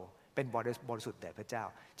าโตเป็นบริสุทธิ์แด่พระเจ้า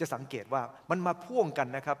จะสังเกตว่ามันมาพ่วงกัน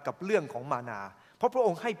นะครับกับเรื่องของมานาเพราะพระอ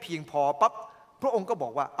งค์ให้เพียงพอปั๊บพระองค์ก็บอ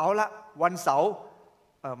กว่าเอาละวันเสาร์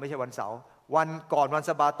ไม่ใช่วันเสาร์วันก่อนวันส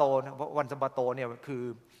ะบาโตนะเพราะวันสะบาโตเนี่ยคือ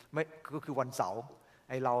ไม่ก็คือวันเสาร์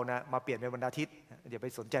ไอเรานะมาเปลี่ยนเป็นวันอาทิตย์อย่าไป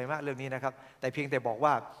สนใจมากเรื่องนี้นะครับแต่เพียงแต่บอก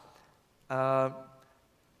ว่า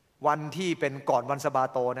วันที่เป็นก่อนวันสะบา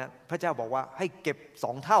โตนะพระเจ้าบอกว่าให้เก็บ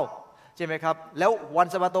2 เท่าใช่ไหมครับแล้ววัน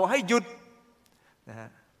สะบาโตให้หยุดนะฮะ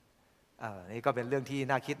นี่ก็เป็นเรื่องที่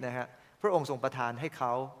น่าคิดนะฮะพระองค์ทรงประทานให้เข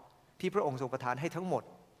าที่พระองค์ทรงประทานให้ทั้งหมด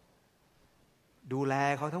ดูแล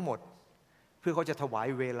เขาทั้งหมดเพื่อเขาจะถวาย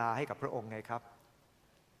เวลาให้กับพระองค์ไงครับ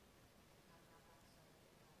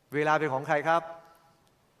เวลาเป็นของใครครับ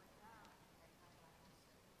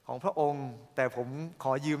ของพระองค์แต่ผมข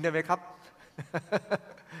อยืมได้ไหมครับ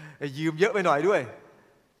ยืมเยอะไปหน่อยด้วย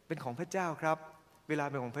เป็นของพระเจ้าครับเวลา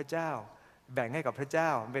เป็นของพระเจ้าแบ่งให้กับพระเจ้า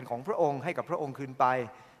เป็นของพระองค์ให้กับพระองค์คืนไป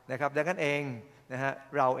นะครับดังนั้นเองนะฮะ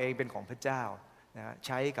เราเองเป็นของพระเจ้านะฮะใ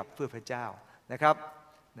ช้กับเพื่อพระเจ้านะครับ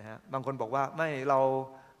นะฮะบางคนบอกว่าไม่เร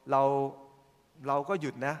าก็หยุ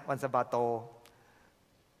ดนะวันสะบาโต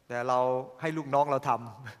แต่เราให้ลูกน้องเราท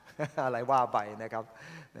ำ อะไรว่าไปนะครับ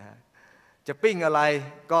นะฮะจะปิ้งอะไร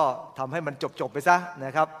ก็ทำให้มันจบไปซะน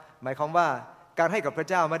ะครับหมายความว่าการให้กับพระ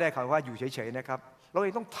เจ้าไม่ได้คำว่าอยู่เฉยๆนะครับเราเอ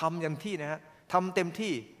งต้องทำอย่างที่นะฮะทำเต็ม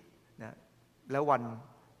ที่นะแล้ววัน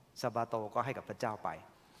สะบาโตก็ให้กับพระเจ้าไป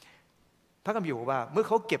พระคัมภีร์บอกว่าเมื่อเ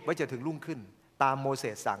ขาเก็บไว้จนถึงรุ่งขึ้นตามโมเส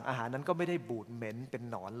สสั่งอาหารนั้นก็ไม่ได้บูดเหม็นเป็น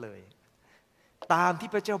หนอนเลยตามที่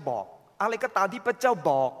พระเจ้าบอกอะไรก็ตามที่พระเจ้า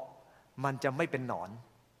บอกมันจะไม่เป็นหนอน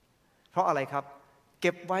เพราะอะไรครับเ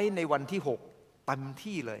ก็บไว้ในวันที่6เต็ม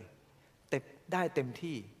ที่เลยได้เต็ม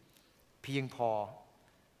ที่เพียงพอ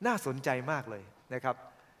น่าสนใจมากเลยนะครับ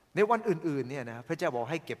ในวันอื่นๆเนี่ยนะพระเจ้าบอก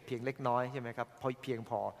ให้เก็บเพียงเล็กน้อยใช่ไหมครับพอเพียง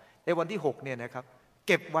พอในวันที่6เนี่ยนะครับเ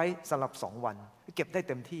ก็บไว้สำหรับ2 วันเก็บได้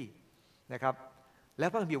เต็มที่นะครับแล้ว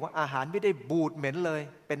พระคัมภีร์ว่าอาหารไม่ได้บูดเหม็นเลย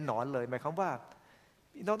เป็นหนอนเลยหมายความว่า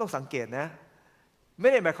พี่น้องต้องสังเกตนะไม่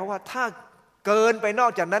ได้หมายความว่าถ้าเกินไปนอ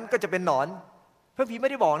กจากนั้นก็จะเป็นหนอนพระคัมภีร์ไม่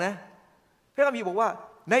ได้บอกนะพระคัมภีร์บอกว่า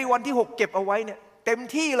ในวันที่6เก็บเอาไว้เนี่ยเต็ม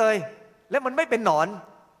ที่เลยและมันไม่เป็นหนอน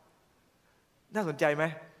น่าสนใจไหม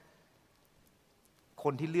ค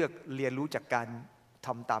นที่เลือกเรียนรู้จากการท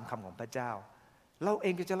ำตามคำของพระเจ้าเราเอ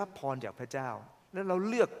งก็จะรับพรจากพระเจ้าแล้วเรา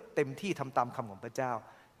เลือกเต็มที่ทำตามคำของพระเจ้า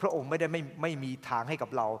พระองค์ไม่มีทางให้กับ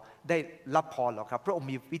เราได้รับพรหรอกครับพระองค์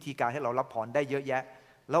มีวิธีการให้เรารับพรได้เยอะแยะ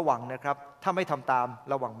ระวังนะครับถ้าไม่ทำตาม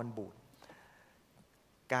ระวังมันบูด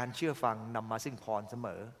การเชื่อฟังนำมาซึ่งพรเสม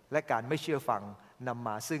อและการไม่เชื่อฟังนำม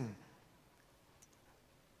าซึ่ง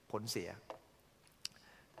ผลเสีย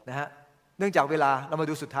นะฮะเนื่องจากเวลาเรามา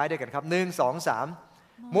ดูสุดท้ายด้วยกันครับ1 2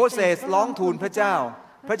 3โมเสสร้องทูลพระเจ้า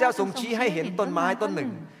พระเจ้าทรงชี้ให้เห็นต้นไม้ต้นหนึ่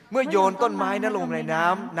งเมื่อโยนต้นไม้นั้นลงใน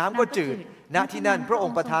น้ำก็จืดณที่นั่นพระอง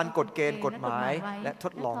ค์ประทานกฎเกณฑ์กฎหมายและท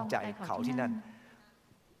ดลองใจเขาที่นั่น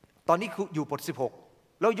ตอนนี้อยู่บท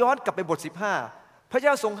16เราย้อนกลับไปบท15พระเจ้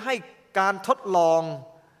าทรงให้การทดลอง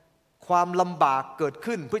ความลำบากเกิด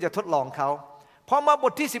ขึ้นเพื่อจะทดลองเขาพอมาบ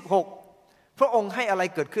ทที่16พระองค์ให้อะไร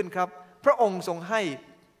เกิดขึ้นครับพระองค์ทรงให้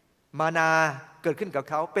มานาเกิดขึ้นกับ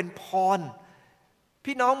เขาเป็นพร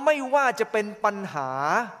พี่น้องไม่ว่าจะเป็นปัญหา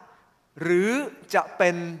หรือจะเป็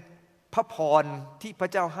นพระพรที่พระ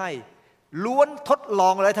เจ้าให้ล้วนทดลอ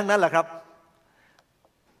งอะไรทั้งนั้นแหละครับ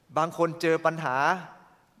บางคนเจอปัญหา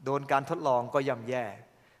โดนการทดลองก็ย่ำแย่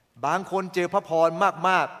บางคนเจอพระพรม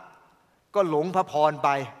ากๆก็หลงพระพรไ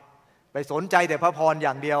ปสนใจแต่พระพรอ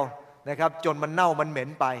ย่างเดียวนะครับจนมันเน่ามันเหม็น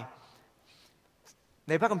ไปใ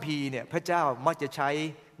นพระคัมภีร์เนี่ยพระเจ้ามักจะใช้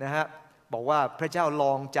นะฮะบอกว่าพระเจ้าล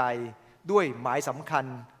องใจด้วยหมายสำคัญ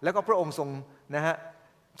แล้วก็พระองค์ทรงนะฮะ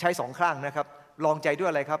ใช้2 ครั้งนะครับลองใจด้วย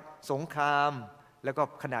อะไรครับสงครามแล้วก็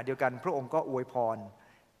ขณะเดียวกันพระองค์ก็อวยพร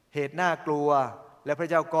เหตุน่ากลัวและพระ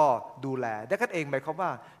เจ้าก็ดูแลดังนั้นเองหมายความว่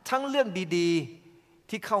าทั้งเรื่องดีๆ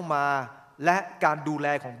ที่เข้ามาและการดูแล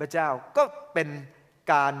ของพระเจ้าก็เป็น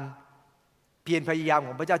การเพียรพยายามข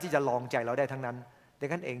องพระเจ้าที่จะลองใจเราได้ทั้งนั้นดัง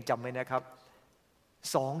นั้นเองจำไว้นะครับ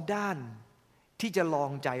2 ด้านที่จะลอ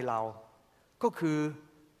งใจเราก็คือ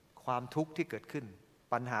ความทุกข์ที่เกิดขึ้น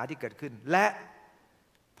ปัญหาที่เกิดขึ้นและ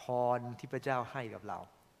พรที่พระเจ้าให้กับเรา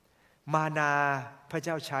มานาพระเ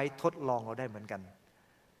จ้าใช้ทดลองเราได้เหมือนกัน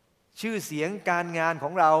ชื่อเสียงการงานข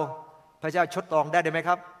องเราพระเจ้าทดลองได้ไหมค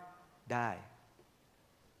รับได้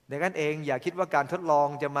ดังนั้นเองอย่าคิดว่าการทดลอง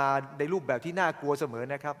จะมาในรูปแบบที่น่ากลัวเสมอ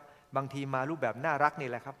นะครับบางทีมารูปแบบน่ารักนี่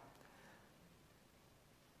แหละครับ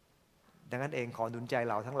ดังนั้นเองขอหนุนใจ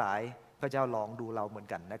เราทั้งหลายพระเจ้าลองดูเราเหมือน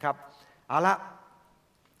กันนะครับเอาละ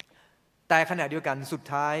แต่ขณะเดียวกันสุด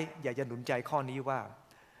ท้ายอยากจะหนุนใจข้อนี้ว่า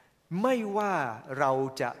ไม่ว่าเรา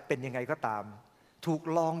จะเป็นยังไงก็ตามถูก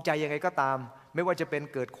ลองใจยังไงก็ตามไม่ว่าจะเป็น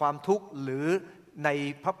เกิดความทุกข์หรือใน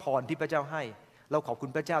พระพรที่พระเจ้าให้เราขอบคุ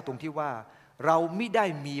ณพระเจ้าตรงที่ว่าเราไม่ได้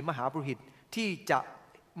มีมหาปุโรหิตที่จะ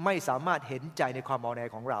ไม่สามารถเห็นใจในความอ่อนแอ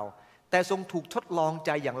ของเราแต่ทรงถูกทดลองใ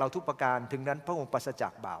จอย่างเราทุกประการถึงนั้นพระองค์ปราศจา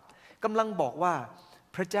กบาปกำลังบอกว่า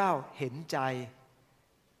พระเจ้าเห็นใจ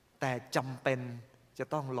แต่จำเป็นจะ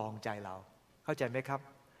ต้องลองใจเราเข้าใจไหมครับ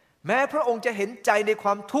แม้พระองค์จะเห็นใจในคว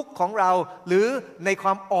ามทุกข์ของเราหรือในคว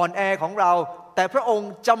ามอ่อนแอของเราแต่พระอง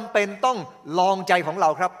ค์จำเป็นต้องลองใจของเรา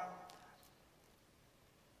ครับ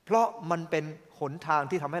เพราะมันเป็นหนทาง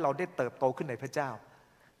ที่ทำให้เราได้เติบโตขึ้นในพระเจ้า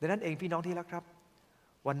ดังนั้นเองพี่น้องที่รักครับ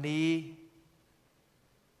วันนี้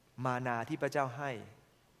มานาที่พระเจ้าให้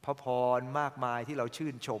พระพรมากมายที่เราชื่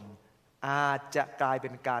นชมอาจจะกลายเป็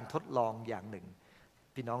นการทดลองอย่างหนึ่ง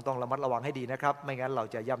พี่น้องต้องระมัดระวังให้ดีนะครับไม่งั้นเรา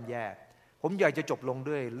จะย่ำแย่ผมอยากจะจบลง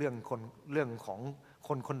ด้วยเรื่องของค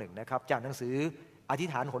นคนหนึ่งนะครับจากหนังสืออธิษ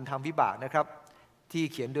ฐานหนทางวิบากนะครับที่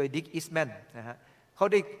เขียนโดยดิกอิสแมนนะฮะเขา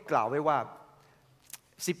ได้กล่าวไว้ว่า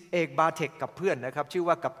10 เอกบาเทคกับเพื่อนนะครับชื่อ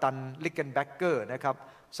ว่ากัปตันลิกเกนแบ็กเกอร์นะครับ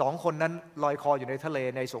2 คนนั้นลอยคออยู่ในทะเล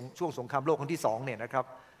ในช่วงสงครามโลกครั้งที่2เนี่ยนะครับ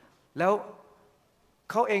แล้ว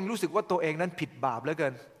เขาเองรู้สึกว่าตัวเองนั้นผิดบาปเหลือเกิ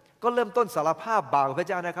นก็เริ่มต้นสารภาพบาปกับพระ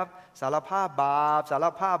เจ้านะครับสารภาพบาปสาร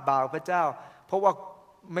ภาพบาปพระเจ้าเพราะว่า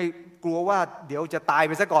ไม่กลัวว่าเดี๋ยวจะตายไ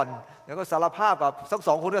ปซะก่อนแล้วก็สารภาพกับทั้ง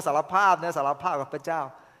2 คนก็สารภาพนะสารภาพกับพระเจ้า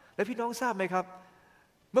แล้วพี่น้องทราบไหมครับ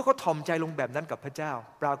เมื่อเขาถ่อมใจลงแบบนั้นกับพระเจ้า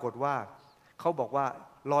ปรากฏว่า เขาบอกว่า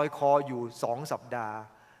ลอยคออยู่2 สัปดาห์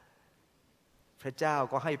พระเจ้า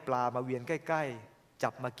ก็ให้ปลามาเวียนใกล้ๆจั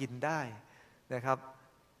บมากินได้นะครับ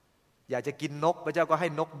อยากจะกินนกพระเจ้าก็ให้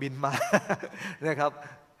นกบินมา นะครับ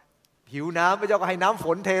หิวน้ำพระเจ้าก็ให้น้ำฝ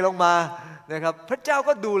นเทลงมานะครับพระเจ้า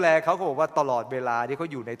ก็ดูแลเขาบอกว่าตลอดเวลาที่เขา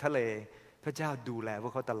อยู่ในทะเลพระเจ้าดูแลพว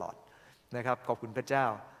กเขาตลอดนะครับขอบคุณพระเจ้า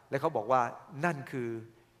และเขาบอกว่านั่นคือ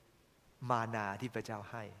มานาที่พระเจ้า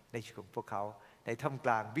ให้ในชีวิตของพวกเขาในท่ามก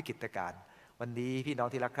ลางวิกฤตการณ์วันนี้พี่น้อง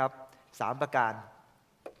ที่รักครับ3 ประการ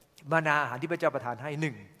มานาอาหารที่พระเจ้าประทานให้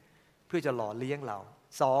1เพื่อจะหล่อเลี้ยงเรา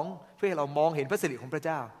2เพื่อให้เรามองเห็นพระสิริของพระเ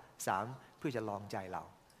จ้า3เพื่อจะลองใจเรา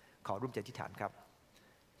ขอร่วมใจอธิษฐานครับ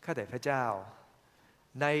ข้าแต่พระเจ้า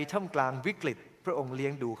ในท่ามกลางวิกฤตพระองค์เลี้ย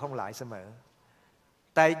งดูข้าหลายเสมอ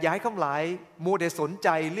แต่อย่าให้ข้าหลายมัวแต่สนใจ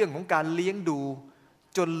เรื่องของการเลี้ยงดู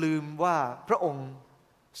จนลืมว่าพระองค์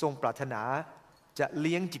ทรงปรารถนาจะเ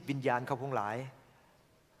ลี้ยงจิตวิญญาณข้าพงหลาย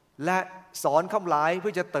และสอนข้าหลายเพื่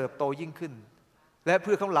อจะเติบโตยิ่งขึ้นและเ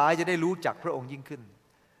พื่อข้าหลายจะได้รู้จักพระองค์ยิ่งขึ้น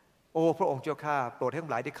โอ้พระองค์เจ้าข้าโปรดให้ข้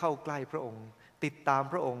าหลายได้เข้าใกล้พระองค์ติดตาม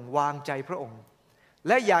พระองค์วางใจพระองค์แ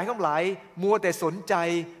ละอย่าให้ข้าหลายมัวแต่สนใจ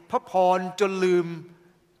พระพรจนลืม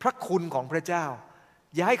พระคุณของพระเจ้า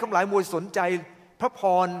อย่าให้ข้าหลายมัวสนใจพระพ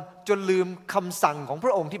รจนลืมคำสั่งของพร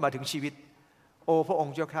ะองค์ที่มาถึงชีวิตโอ้พระอง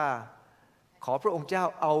ค์เจ้าข้าขอพระองค์เจ้า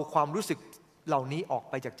เอาความรู้สึกเหล่านี้ออก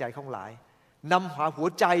ไปจากใจข้าหลายนำหาหัว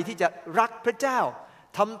ใจที่จะรักพระเจ้า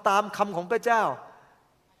ทำตามคำของพระเจ้า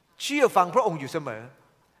เชื่อฟังพระองค์อยู่เสมอ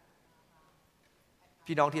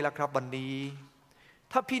พี่น้องที่รักครับวันนี้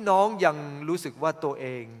ถ้าพี่น้องยังรู้สึกว่าตัวเอ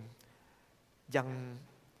งยัง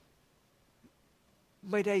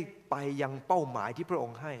ไม่ได้ไปยังเป้าหมายที่พระอง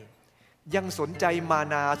ค์ให้ยังสนใจมา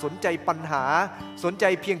นาสนใจปัญหาสนใจ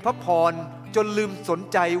เพียงพระพรจนลืมสน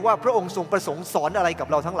ใจว่าพระองค์ทรงประสงค์สอนอะไรกับ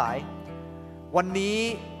เราทั้งหลายวันนี้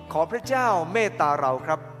ขอพระเจ้าเมตตาเราค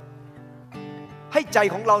รับให้ใจ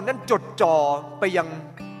ของเรานั้นจดจ่อไปยัง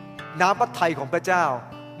น้ำพระทัยของพระเจ้า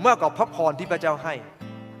มากกว่าพระพรที่พระเจ้าให้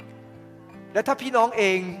และถ้าพี่น้องเอ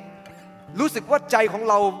งรู้สึกว่าใจของ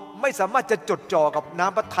เราไม่สามารถจะจดจ่อกับน้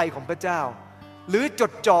ำพระทัยของพระเจ้าหรือจ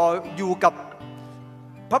ดจ่ออยู่กับ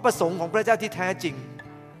พระประสงค์ของพระเจ้าที่แท้จริง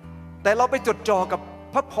แต่เราไปจดจ่อกับ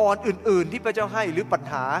พระพรอื่นๆที่พระเจ้าให้หรือปัญ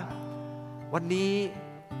หาวันนี้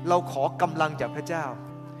เราขอกำลังจากพระเจ้า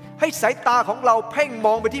ให้สายตาของเราเพ่งม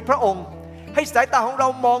องไปที่พระองค์ให้สายตาของเรา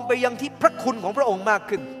มองไปยังที่พระคุณของพระองค์มาก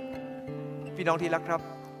ขึ้นพี่น้องที่รักครับ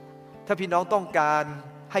ถ้าพี่น้องต้องการ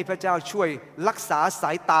ให้พระเจ้าช่วยรักษาส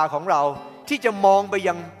ายตาของเราที่จะมองไป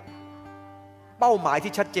ยังเป้าหมาย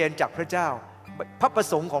ที่ชัดเจนจากพระเจ้าพระประ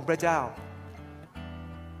สงค์ของพระเจ้า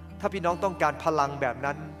ถ้าพี่น้องต้องการพลังแบบ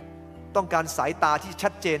นั้นต้องการสายตาที่ชั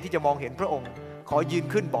ดเจนที่จะมองเห็นพระองค์ขอยืน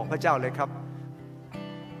ขึ้นบอกพระเจ้าเลยครับ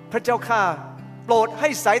พระเจ้าข้าโปรดให้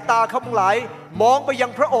สายตาข้าพงหลายมองไปยั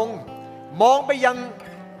งพระองค์มองไปยัง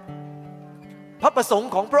พระประสงค์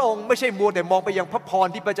ของพระองค์ไม่ใช่มัวแต่มองไปยังพระพร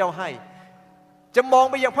ที่พระเจ้าให้จะมอง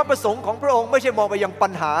ไปยังพระประสงค์ของพระองค์ไม่ใช่มองไปยังปั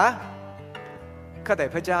ญหาข้าแต่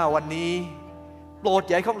พระเจ้าวันนี้โปรดอ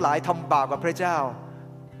ย่าให้ข้าพงหลายทำบาปกับพระเจ้า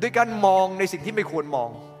ด้วยการมองในสิ่งที่ไม่ควรมอง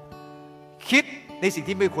คิดในสิ่ง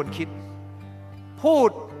ที่ไม่ควรคิดพูด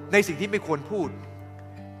ในสิ่งที่ไม่ควรพูด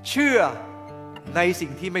เชื่อในสิ่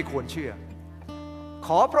งที่ไม่ควรเชื่อข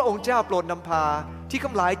อพระองค์เจ้าโปรดนำพาที่ข้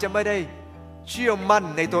าพหลายจะไม่ได้เชื่อมั่น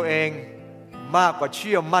ในตัวเองมากกว่าเ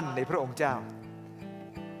ชื่อมั่นในพระองค์เจ้า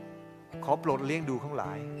ขอโปรดเลี้ยงดูข้าพหล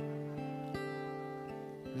าย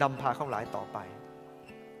นำพาข้าพหลายต่อไป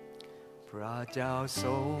พระเจ้าท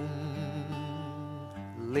รง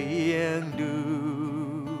เลี้ยงดู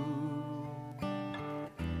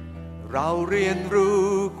เราเรียนรู้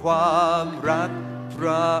ความรักพร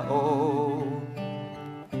ะองค์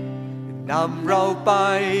นำเราไป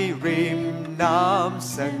ริมน้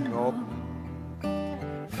ำสงบ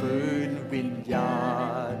ฟื้นวิญญา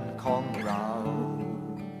ณของเรา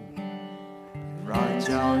พระเ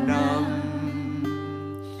จ้าน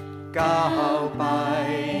ำก้าวไป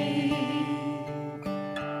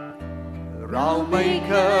เราไม่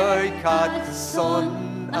เคยขัดสน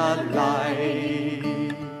อะไร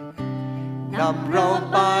นำเรา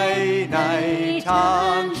ไปในทา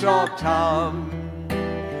งชอบธรรม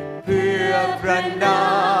เพื่อพระนา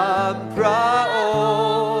มพระอ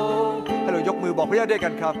งค์ให้เรายกมือบอกพระเจ้าด้วยกั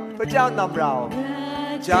นครับพระเจ้านำเรา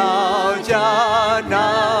เจ้าจะน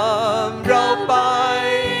ำเราไป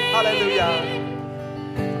ฮาเลลูยา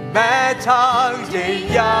แม้ทางจะ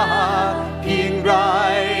ยากเพียงไร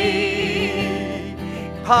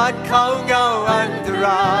ผ่านเขาเงาอันตร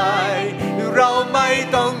ายเราไม่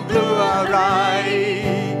ต้องกลัวอะไร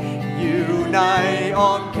อยู่ในอ้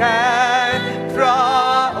อมแขนพระ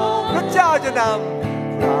องค์พระเจ้าจะน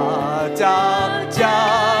ำพระเจ้าจะ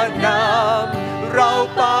นำ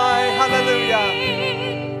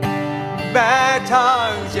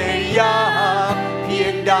ยากเพีย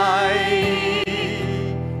งใด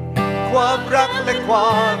ความรักและคว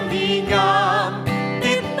ามดีงาม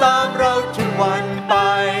ติดตามเราทุกวันไป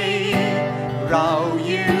เราอ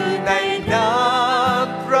ยู่ในน้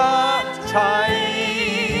ำพระทัย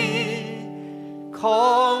ข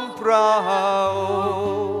องพระ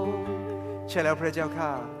ใช่แล้วพระเจ้าข้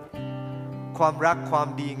าความรักความ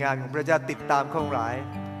ดีงามของพระเจ้าติดตามข้าพหลาย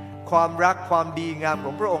ความรักความดีงามข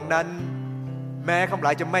องพระองค์นั้นแม้ข้าพหล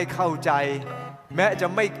ายจะไม่เข้าใจแม้จะ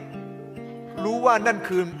ไม่รู้ว่านั่น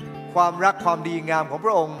คือความรักความดีงามของพ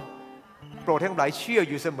ระองค์โปรดให้ข้าพหลายเชื่อ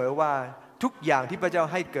อยู่เสมอว่าทุกอย่างที่พระเจ้า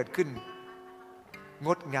ให้เกิดขึ้นง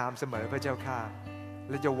ดงามเสมอพระเจ้าข้า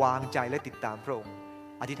และจะวางใจและติดตามพระองค์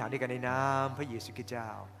อธิษฐานด้วยกันในนามพระเยซูคริสต์เจ้า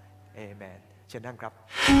เอเมนเชิญนั่งครับ